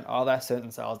rejuvenate, and are there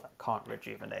certain cells that can't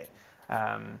rejuvenate?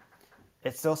 Um,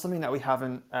 it's still something that we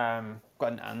haven't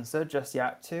got an answer just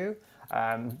yet to.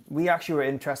 We actually were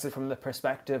interested from the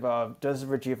perspective of, does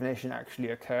rejuvenation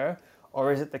actually occur,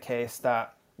 or is it the case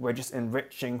that we're just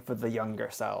enriching for the younger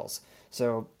cells?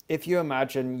 So if you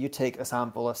imagine you take a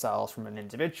sample of cells from an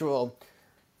individual,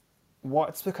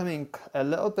 what's becoming a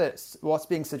little bit, what's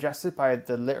being suggested by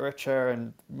the literature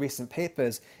and recent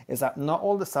papers is that not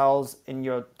all the cells in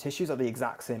your tissues are the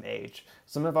exact same age.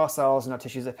 Some of our cells in our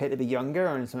tissues appear to be younger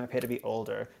and some appear to be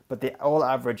older, but they all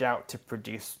average out to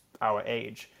produce our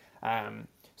age.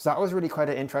 So that was really quite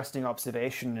an interesting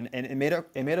observation, and it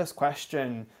made us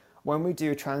question, when we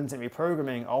do transient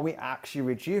reprogramming, are we actually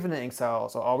rejuvenating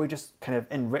cells, or are we just kind of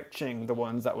enriching the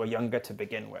ones that were younger to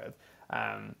begin with?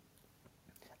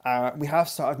 We have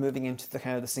started moving into the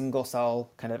kind of the single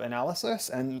cell kind of analysis,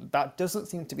 and that doesn't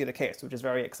seem to be the case, which is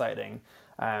very exciting.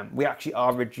 We actually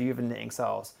are rejuvenating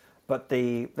cells, but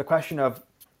the question of,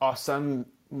 are some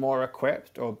more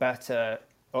equipped or better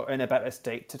or in a better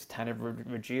state to kind of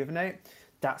rejuvenate,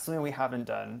 that's something we haven't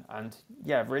done. And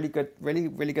yeah, really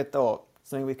good thought.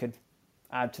 Something we could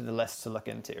add to the list to look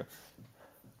into.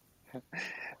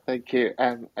 Thank you.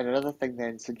 And another thing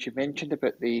then, since you mentioned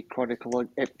about the chronicle,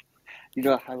 you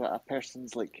know how a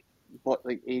person's what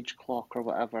age clock or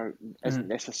whatever isn't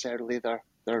necessarily their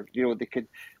they could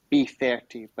be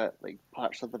 30, but like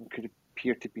parts of them could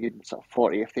appear to be in sort of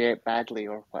 40 if they ate badly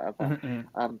or whatever.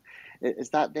 Is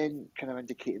that then kind of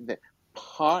indicating that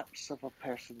parts of a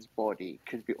person's body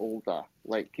could be older?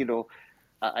 Like,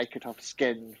 I could have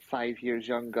skin 5 years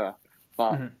younger,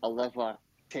 but a liver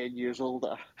 10 years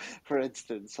older, for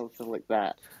instance, something like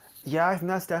that. Yeah, I think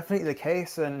that's definitely the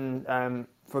case. And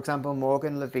for example,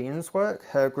 Morgan Levine's work,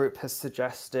 her group has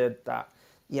suggested that,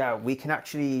 yeah, we can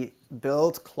actually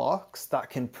build clocks that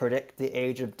can predict the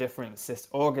age of different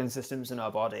organ systems in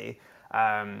our body.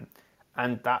 And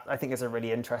that, I think, is a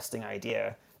really interesting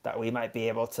idea, that we might be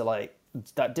able to,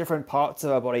 that different parts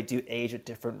of our body do age at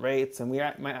different rates, and we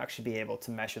might actually be able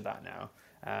to measure that now.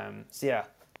 So yeah,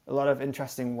 a lot of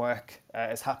interesting work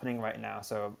is happening right now.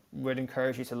 So would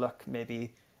encourage you to look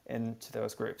maybe into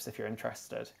those groups if you're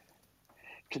interested.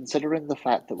 Considering the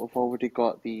fact that we've already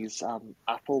got these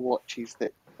Apple Watches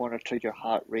that monitor your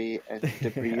heart rate and the Yeah.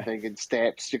 breathing and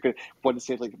steps, you're going to want to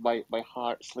say like my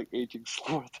heart's like aging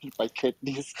slower than my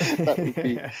kidneys. That would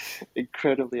be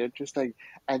incredibly interesting.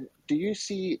 And do you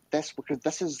see this, because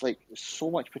this is like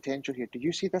so much potential here, do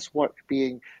you see this work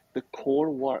being the core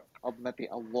work of maybe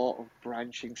a lot of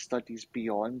branching studies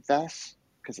beyond this?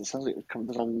 Because it sounds like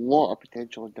there's a lot of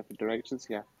potential in different directions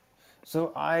here.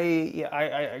 So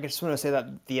I just want to say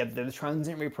that the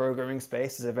transient reprogramming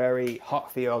space is a very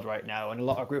hot field right now, and a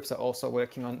lot of groups are also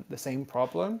working on the same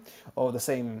problem or the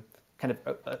same kind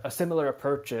of a similar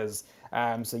approaches.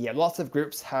 So yeah, lots of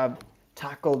groups have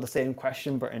tackled the same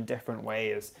question but in different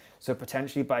ways. So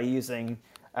potentially by using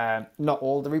not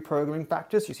all the reprogramming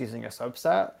factors, just using a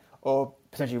subset, or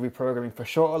potentially reprogramming for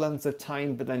shorter lengths of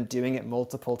time, but then doing it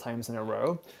multiple times in a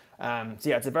row. So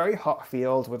yeah, it's a very hot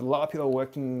field with a lot of people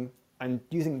working and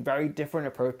using very different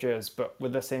approaches, but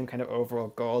with the same kind of overall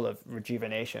goal of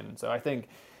rejuvenation. So I think,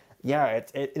 yeah,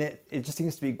 it just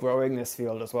seems to be growing this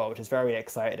field as well, which is very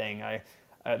exciting.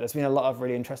 There's been a lot of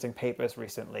really interesting papers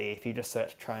recently if you just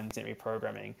search transient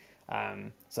reprogramming.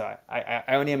 So I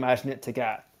only imagine it to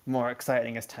get more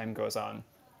exciting as time goes on.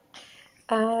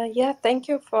 Yeah, thank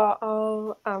you for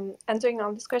all answering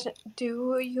all these questions.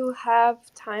 Do you have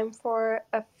time for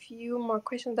a few more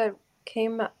questions that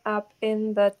came up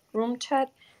in the room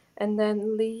chat? And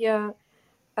then Leah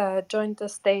joined the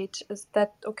stage. Is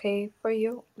that okay for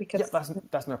you? Yeah,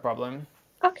 that's no problem.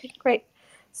 Okay, great.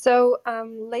 So,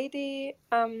 Lady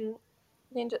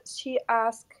Ninja, she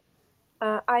asked,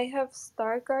 I have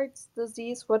Stargardt's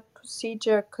disease. What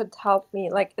procedure could help me?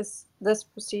 Like, is this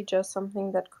procedure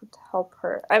something that could help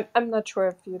her? I'm not sure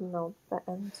if you know the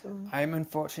answer. I'm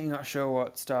unfortunately not sure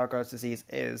what Stargardt's disease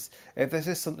is. If this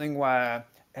is something where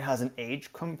it has an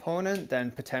age component, then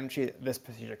potentially this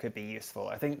procedure could be useful.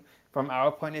 I think from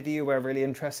our point of view, we're really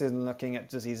interested in looking at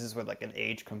diseases with like an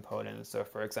age component. So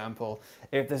for example,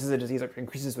 if this is a disease that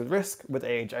increases with risk with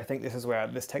age, I think this is where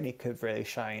this technique could really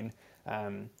shine.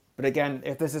 But again,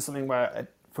 if this is something where,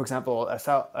 for example, a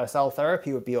cell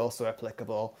therapy would be also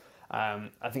applicable,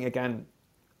 I think again,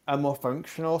 a more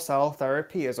functional cell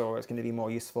therapy is always going to be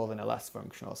more useful than a less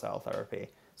functional cell therapy.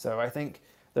 So I think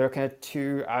there are kind of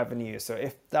two avenues. So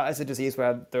if that is a disease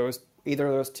where either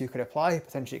of those two could apply,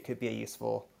 potentially it could be a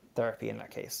useful therapy in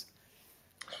that case.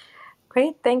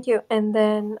 Great, thank you. And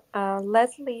then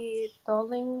Leslie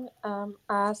Dolling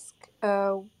asked,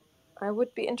 I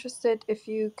would be interested if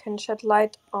you can shed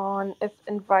light on if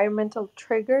environmental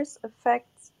triggers affect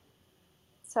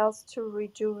cells to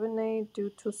rejuvenate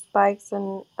due to spikes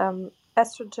in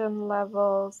estrogen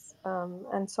levels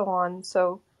and so on.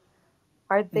 So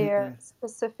are there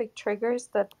specific triggers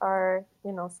that are,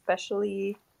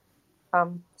 especially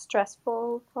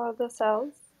stressful for the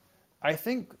cells? I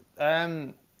think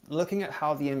looking at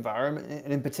how the environment,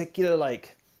 and in particular,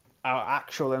 like our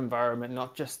actual environment,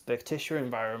 not just the tissue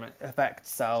environment,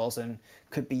 affects cells and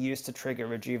could be used to trigger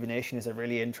rejuvenation is a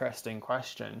really interesting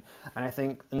question. And I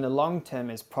think in the long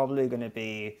term is probably going to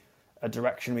be a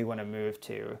direction we want to move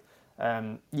to.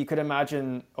 You could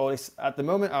imagine, always at the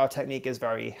moment, our technique is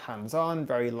very hands-on,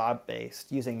 very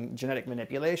lab-based, using genetic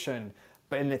manipulation.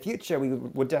 But in the future, we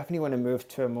would definitely want to move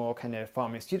to a more kind of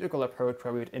pharmaceutical approach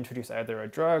where we would introduce either a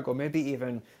drug or maybe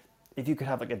even if you could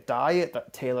have like a diet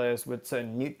that tailors with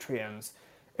certain nutrients.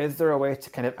 Is there a way to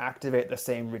kind of activate the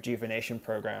same rejuvenation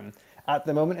program? At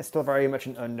the moment, it's still very much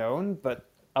an unknown, but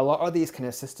a lot of these kind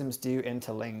of systems do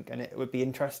interlink, and it would be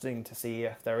interesting to see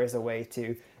if there is a way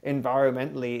to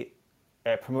environmentally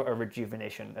promote a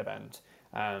rejuvenation event.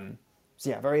 So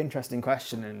yeah, very interesting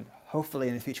question, and hopefully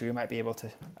in the future we might be able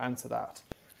to answer that.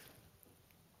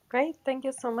 Great, thank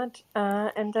you so much.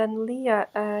 And then Leah,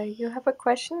 you have a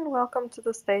question? Welcome to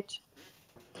the stage.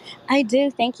 I do.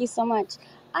 Thank you so much.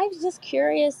 I was just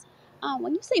curious.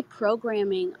 When you say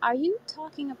programming, are you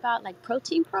talking about like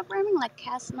protein programming, like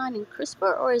Cas9 and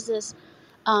CRISPR, or is this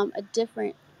a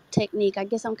different technique? I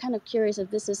guess I'm kind of curious if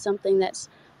this is something that's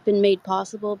been made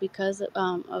possible because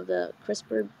of the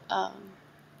CRISPR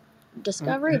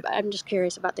discovery. But I'm just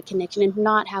curious about the connection. If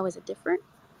not, how is it different?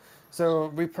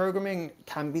 So reprogramming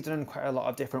can be done in quite a lot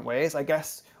of different ways. I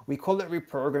guess we call it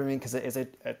reprogramming because it is a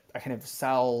kind of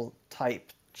cell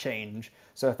type change.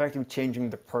 So effectively changing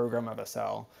the program of a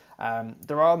cell.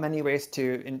 There are many ways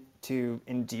to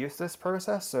induce this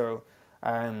process. So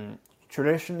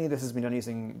traditionally, this has been done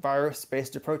using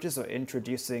virus-based approaches, so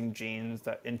introducing genes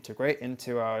that integrate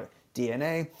into our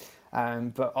DNA.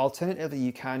 But alternatively,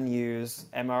 you can use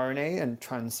mRNA and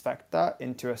transfect that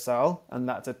into a cell, and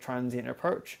that's a transient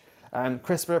approach.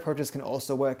 CRISPR approaches can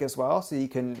also work as well, so you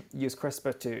can use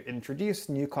CRISPR to introduce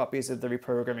new copies of the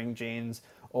reprogramming genes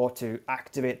or to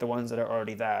activate the ones that are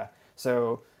already there.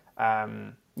 So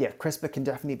yeah, CRISPR can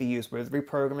definitely be used with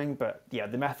reprogramming, but yeah,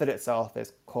 the method itself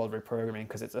is called reprogramming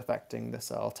because it's affecting the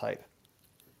cell type.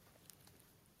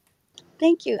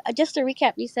 Thank you. Just to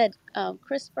recap, you said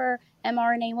CRISPR,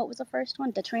 mRNA. What was the first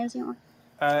one? The transient one?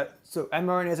 So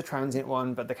mRNA is a transient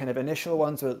one, but the kind of initial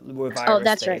ones were virus-based. Oh,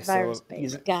 that's right, So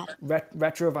virus-based. Got it.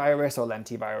 retrovirus or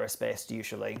lentivirus-based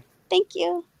usually. Thank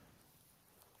you.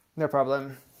 No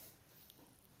problem.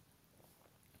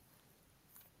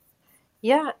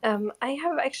 Yeah, I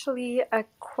have actually a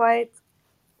quite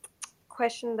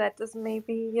question that is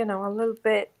maybe, a little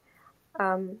bit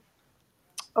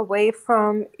away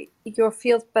from your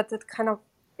field, but it kind of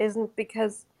isn't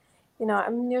because, I'm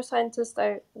a neuroscientist.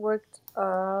 I worked, a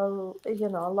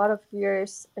lot of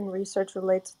years in research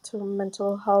related to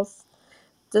mental health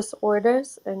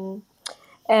disorders, and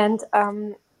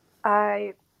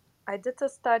I did a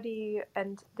study,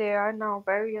 and there are now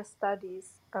various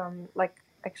studies, like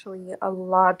actually a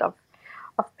lot of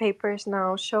papers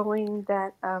now showing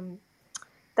that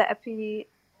that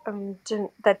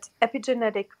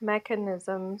epigenetic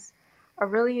mechanisms are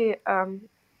really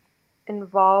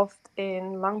involved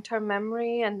in long-term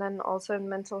memory and then also in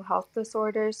mental health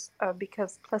disorders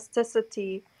because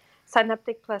plasticity,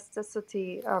 synaptic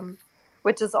plasticity,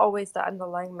 which is always the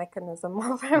underlying mechanism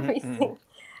of everything,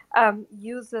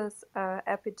 uses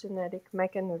epigenetic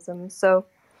mechanisms. So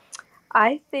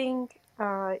I think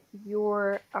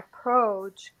your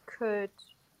approach could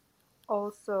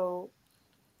also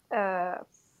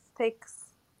fix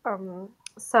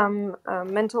some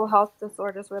mental health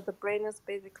disorders where the brain is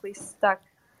basically stuck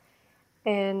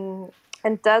in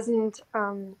and doesn't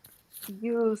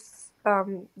use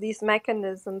these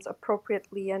mechanisms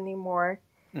appropriately anymore,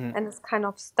 and is kind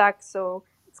of stuck. So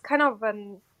it's kind of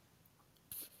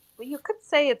you could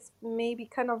say it's maybe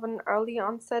kind of an early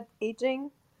onset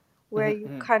aging where you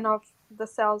kind of the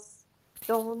cells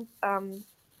don't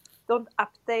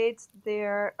update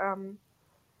their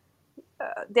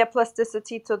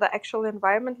plasticity to the actual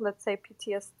environment. Let's say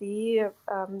PTSD,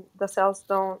 the cells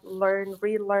don't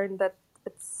relearn that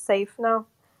it's safe now,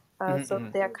 so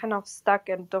they're kind of stuck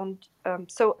and don't.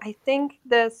 So I think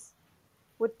this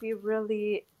would be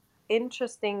really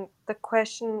interesting. The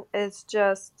question is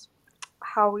just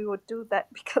how we would do that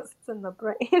because it's in the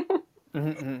brain.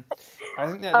 I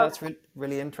think Um, that's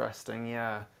really interesting,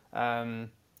 yeah.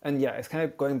 And yeah, it's kind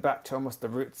of going back to almost the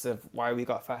roots of why we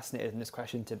got fascinated in this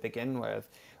question to begin with.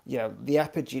 Yeah, the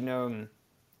epigenome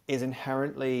is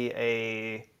inherently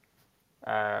a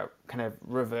kind of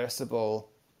reversible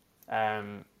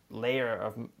layer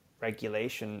of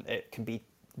regulation. It can be,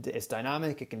 it's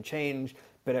dynamic, it can change,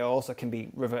 but it also can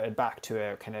be reverted back to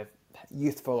a kind of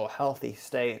youthful or healthy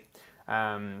state.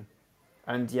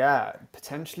 And yeah,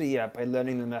 potentially, yeah, by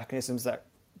learning the mechanisms that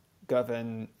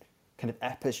govern kind of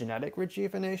epigenetic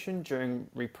rejuvenation during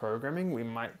reprogramming, we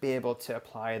might be able to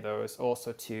apply those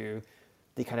also to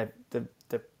the kind of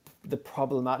the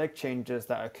problematic changes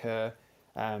that occur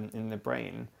in the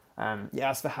brain. You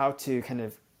asked for how to kind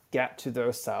of get to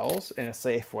those cells in a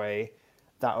safe way.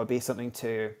 That would be something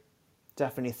to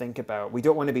definitely think about. We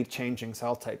don't want to be changing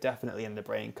cell type definitely in the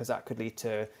brain because that could lead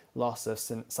to loss of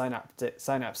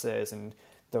synapses and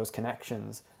those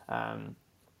connections.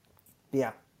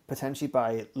 Yeah, potentially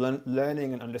by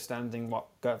learning and understanding what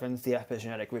governs the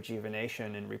epigenetic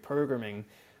rejuvenation and reprogramming,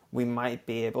 we might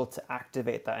be able to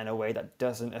activate that in a way that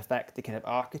doesn't affect the kind of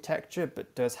architecture,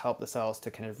 but does help the cells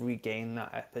to kind of regain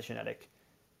that epigenetic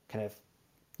kind of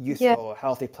yeah. useful,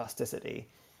 healthy plasticity.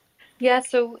 Yeah,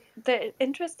 so the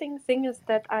interesting thing is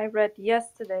that I read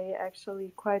yesterday,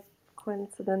 actually, quite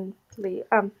coincidentally,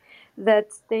 that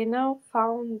they now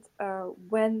found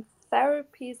when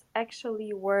therapies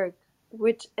actually work,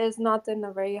 which is not in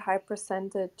a very high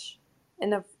percentage,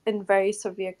 in very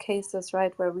severe cases,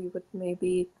 right, where we would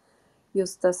maybe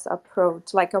use this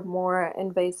approach, like a more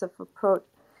invasive approach,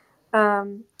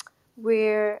 um,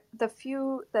 where the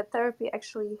few that therapy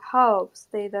actually helps,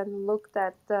 they then looked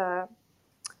at the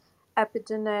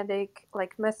epigenetic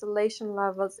like methylation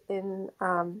levels in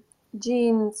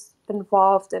genes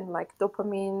involved in like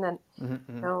dopamine and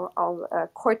you know all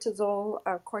cortisol.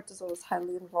 Cortisol is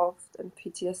highly involved in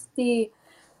PTSD.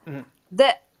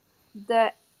 The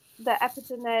the the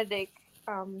epigenetic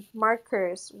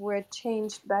markers were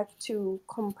changed back to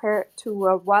compare to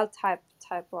a wild type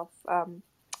of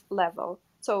level.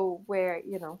 So where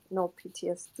you know no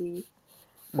PTSD,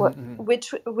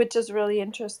 which is really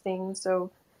interesting.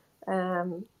 So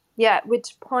yeah,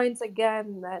 which points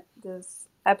again that this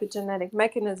epigenetic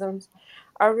mechanisms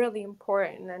are really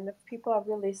important, and if people are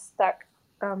really stuck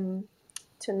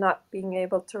to not being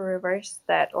able to reverse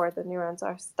that, or the neurons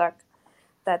are stuck,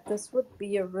 that this would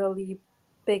be a really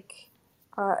big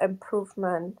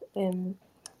improvement in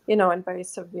you know in very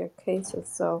severe cases.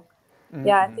 So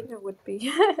yeah, I think it would be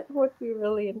it would be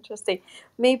really interesting.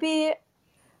 Maybe,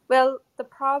 well, the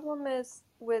problem is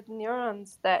with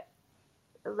neurons that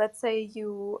let's say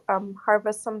you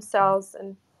harvest some cells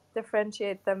and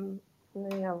differentiate them, you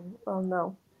know, well,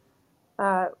 no.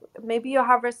 Uh, Maybe you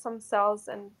harvest some cells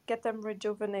and get them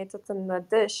rejuvenated in a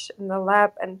dish in the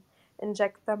lab and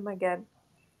inject them again.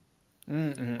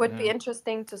 Would be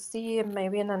interesting to see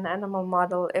maybe in an animal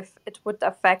model if it would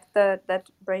affect that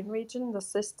brain region, the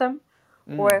system,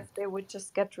 or if they would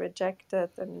just get rejected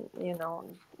and you know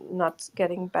not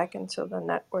getting back into the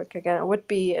network again. It would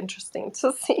be interesting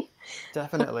to see.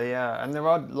 Definitely, yeah. And there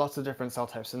are lots of different cell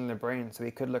types in the brain, so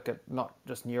we could look at not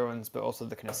just neurons, but also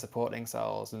the kind of supporting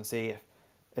cells and see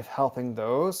if helping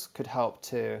those could help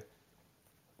to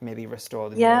maybe restore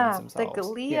the neurons Yeah, the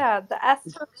themselves. Yeah. glia, the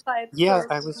astrocytes, Yeah,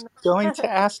 I was going to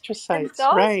and astrocytes,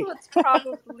 those right. would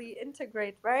probably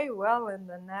integrate very well in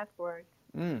the network.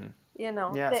 You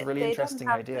know, Yeah, it's a really they don't interesting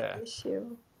have the idea.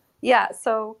 issue. Yeah,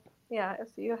 so yeah, if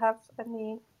you have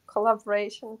any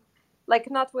collaboration, like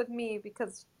not with me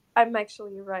because I'm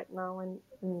actually right now in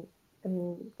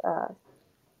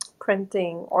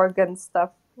printing organ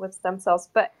stuff with stem cells,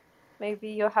 but maybe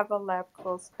you have a lab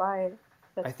close by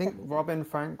that I think can. Robin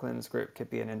Franklin's group could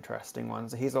be an interesting one.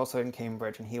 So he's also in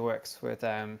Cambridge and he works with,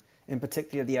 in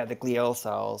particular, the glial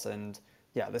cells. And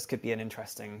yeah, this could be an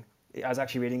interesting. I was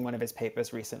actually reading one of his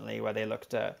papers recently where they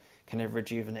looked at kind of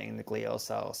rejuvenating the glial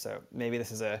cells. So maybe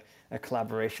this is a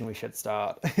collaboration we should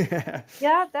start.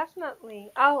 Yeah,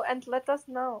 definitely. Oh, and let us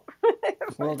know.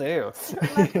 Will do.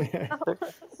 Let us know.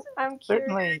 Cer- I'm curious.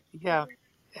 Certainly, yeah.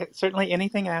 Certainly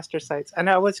anything astrocytes. And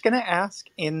I was going to ask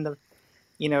in the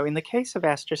case of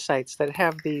astrocytes that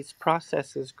have these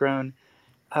processes grown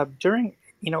during,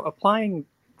 applying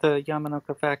the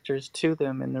Yamanaka factors to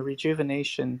them in the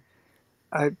rejuvenation,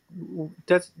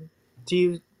 does do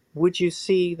you would you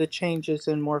see the changes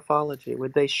in morphology?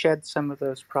 Would they shed some of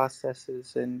those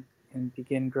processes and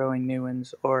begin growing new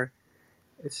ones, or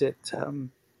is it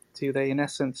do they in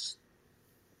essence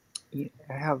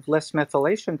have less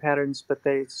methylation patterns, but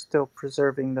they're still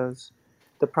preserving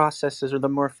the processes or the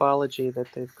morphology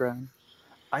that they've grown.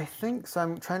 I think so.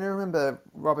 I'm trying to remember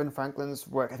Robin Franklin's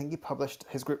work. I think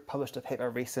his group published a paper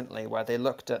recently where they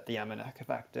looked at the aminoca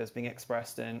factors being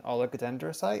expressed in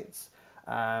oligodendrocytes.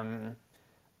 Um,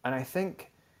 and I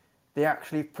think they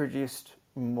actually produced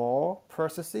more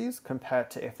processes compared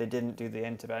to if they didn't do the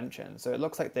intervention. So it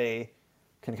looks like they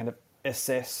can kind of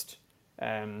assist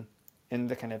in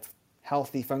the kind of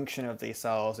healthy function of these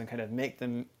cells and kind of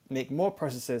make more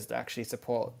processes that actually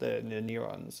support the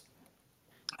neurons.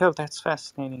 Oh, that's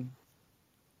fascinating.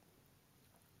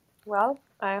 Well,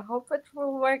 I hope it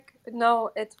will work. No,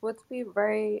 it would be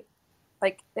very,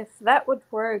 like, if that would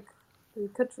work, we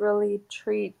could really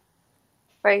treat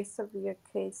very severe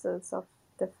cases of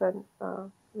different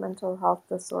mental health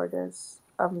disorders.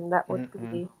 That would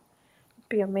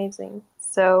be amazing.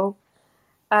 So,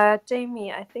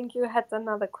 Jamie, I think you had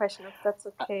another question, if that's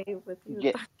okay with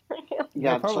you.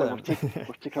 Yeah, No I'm sorry, problem.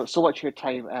 we're taking up so much of your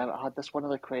time. I had this one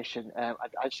other question. I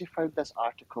actually found this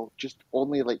article just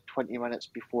only like 20 minutes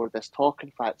before this talk,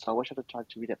 in fact, so I wish I'd had time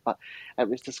to read it. But it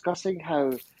was discussing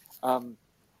how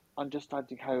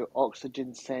understanding how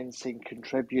oxygen sensing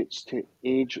contributes to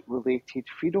age-related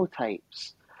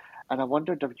phenotypes. And I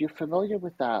wondered, are you familiar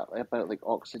with that about like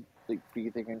oxygen, like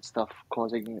breathing and stuff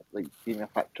causing like being a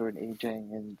factor in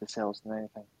aging in the cells and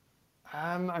anything?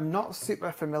 I'm not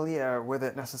super familiar with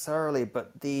it necessarily,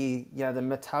 but the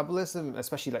metabolism,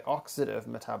 especially like oxidative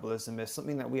metabolism, is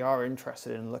something that we are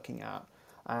interested in looking at.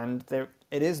 And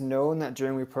it is known that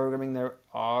during reprogramming there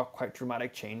are quite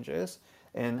dramatic changes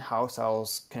in how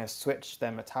cells kind of switch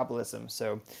their metabolism.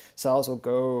 So cells will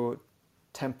go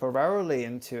temporarily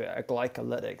into a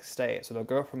glycolytic state. So they'll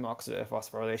go from oxidative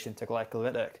phosphorylation to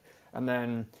glycolytic, and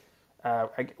then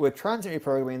with transient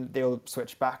reprogramming, they'll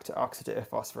switch back to oxidative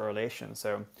phosphorylation.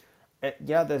 So,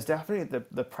 there's definitely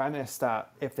the premise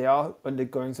that if they are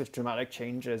undergoing such dramatic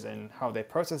changes in how they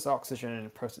process oxygen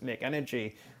and make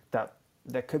energy, that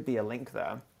there could be a link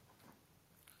there.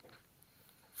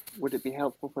 Would it be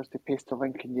helpful for us to paste a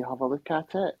link and you have a look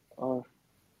at it? Or,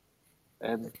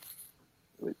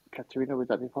 Katerina, would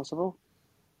that be possible?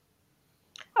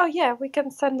 Oh yeah, we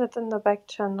can send it in the back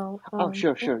channel. Oh,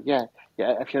 sure, yeah.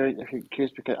 If you're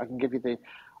curious, because I can give you the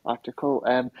article.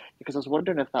 Because I was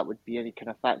wondering if that would be any kind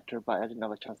of factor, but I didn't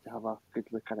have a chance to have a good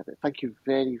look at it. But thank you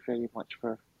very, very much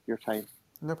for your time.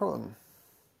 No problem.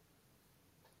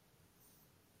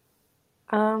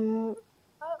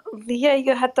 Leah,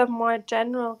 you had a more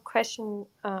general question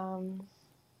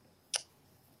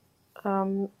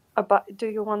about. Do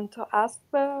you want to ask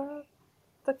the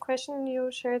question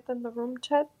you shared in the room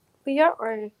chat, Leah,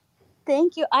 or?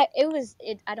 Thank you. I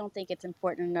don't think it's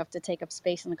important enough to take up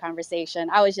space in the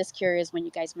conversation. I was just curious when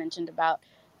you guys mentioned about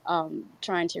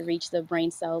trying to reach the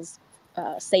brain cells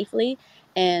safely,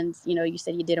 and you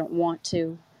said you didn't want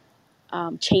to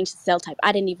change the cell type.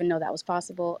 I didn't even know that was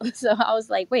possible. So I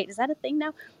was like, wait, is that a thing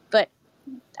now? But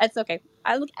that's okay.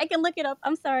 I can look it up.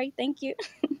 I'm sorry. Thank you.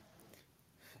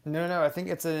 No, I think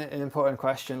it's an important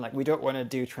question. Like, we don't want to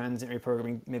do transient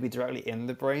reprogramming maybe directly in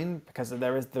the brain because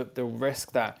there is the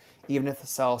risk that even if the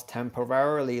cells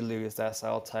temporarily lose their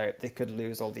cell type, they could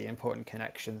lose all the important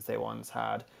connections they once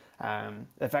had.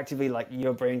 Effectively, like,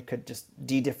 your brain could just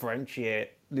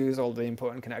de-differentiate, lose all the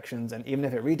important connections, and even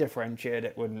if it redifferentiated,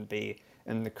 it wouldn't be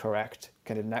in the correct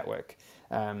kind of network.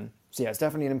 So it's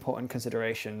definitely an important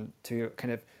consideration to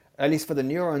kind of, at least for the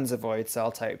neurons, avoid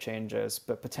cell type changes,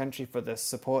 but potentially for the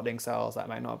supporting cells, that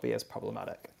might not be as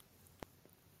problematic.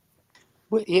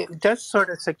 Well, it does sort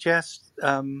of suggest,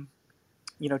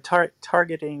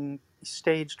 targeting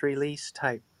staged release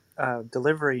type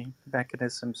delivery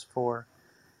mechanisms for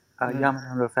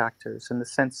Yamamoto factors, in the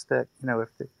sense that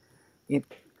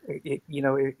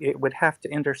it would have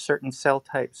to enter certain cell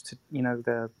types to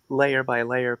the layer by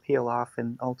layer peel off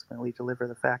and ultimately deliver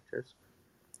the factors.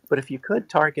 But if you could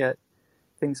target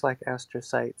things like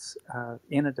astrocytes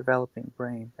in a developing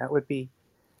brain, that would be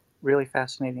really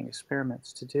fascinating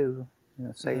experiments to do.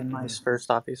 Say in mice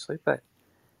first, obviously, but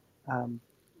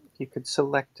you could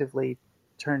selectively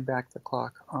turn back the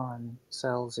clock on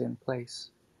cells in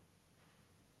place.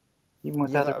 Even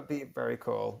with That would be very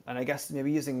cool. And I guess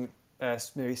maybe using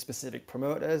maybe specific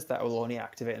promoters that will only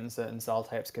activate in certain cell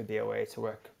types could be a way to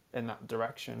work in that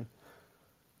direction.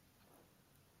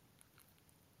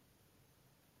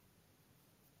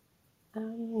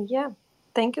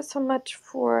 Thank you so much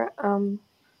for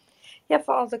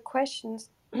for all the questions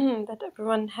that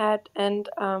everyone had, and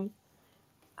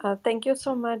thank you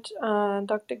so much,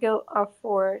 Dr. Gill,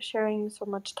 for sharing so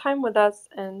much time with us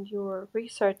and your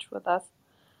research with us.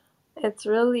 It's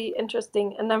really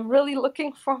interesting, and I'm really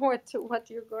looking forward to what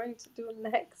you're going to do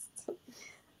next.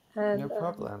 And No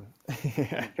problem.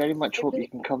 I very much hope you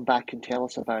can come back and tell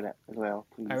us about it as well,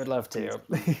 please. I would love Please, to.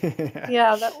 please.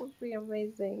 yeah, that would be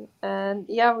amazing. And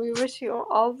yeah, we wish you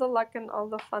all the luck and all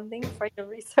the funding for your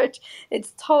research.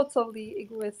 It's totally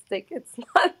egoistic. It's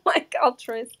not like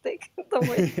altruistic the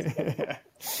way.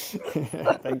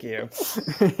 Thank you.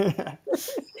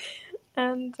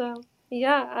 And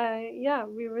yeah,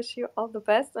 we wish you all the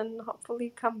best and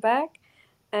hopefully come back.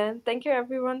 And thank you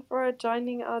everyone for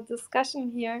joining our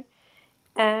discussion here.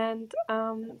 And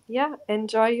yeah,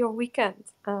 enjoy your weekend.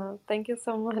 Thank you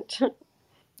so much.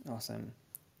 Awesome.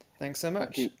 Thanks so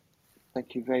much.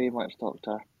 Thank you very much,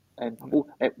 Doctor.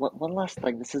 One last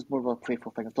thing. This is more of a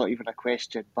playful thing. It's not even a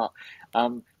question, but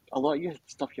a lot of your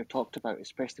stuff you've talked about,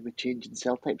 especially with changing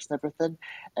cell types and everything,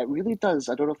 it really does.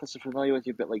 I don't know if this is familiar with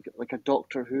you, but like a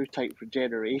Doctor Who type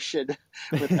regeneration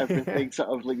with everything sort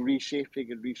of like reshaping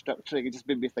and restructuring. It just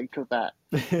made me think of that.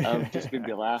 Just made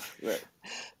me laugh.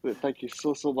 But thank you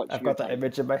so much. I've for your got that time.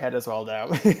 image in my head as well now.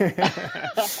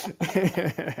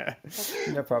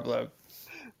 No problem.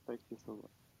 Thank you so much.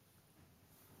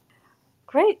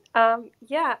 Great.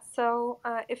 Yeah, so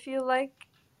if you like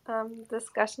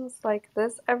discussions like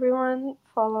this, everyone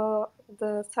follow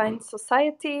the Science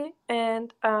Society,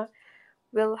 and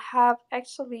we'll have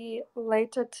actually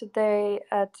later today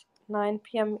at 9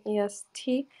 p.m.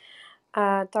 EST,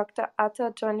 Dr.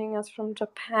 Atta joining us from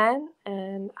Japan,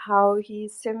 and how he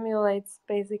simulates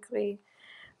basically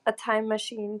a time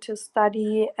machine to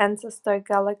study ancestor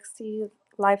galaxy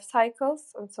life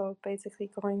cycles, and so basically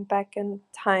going back in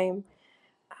time,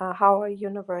 how our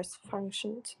universe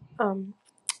functioned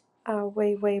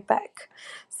way back.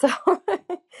 So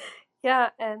yeah,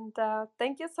 and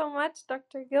thank you so much,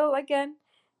 Dr. Gill, again,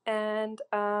 and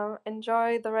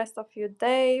enjoy the rest of your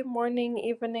day, morning,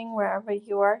 evening, wherever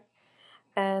you are.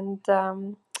 And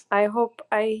I hope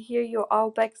I hear you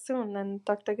all back soon. And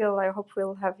Dr. Gill, I hope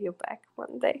we'll have you back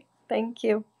one day. Thank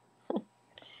you.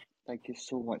 Thank you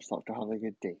so much, Doctor. Have a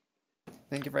good day.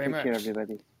 Thank you very Take much. care,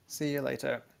 everybody. See you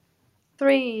later.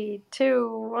 3,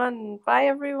 2, 1. Bye,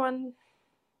 everyone.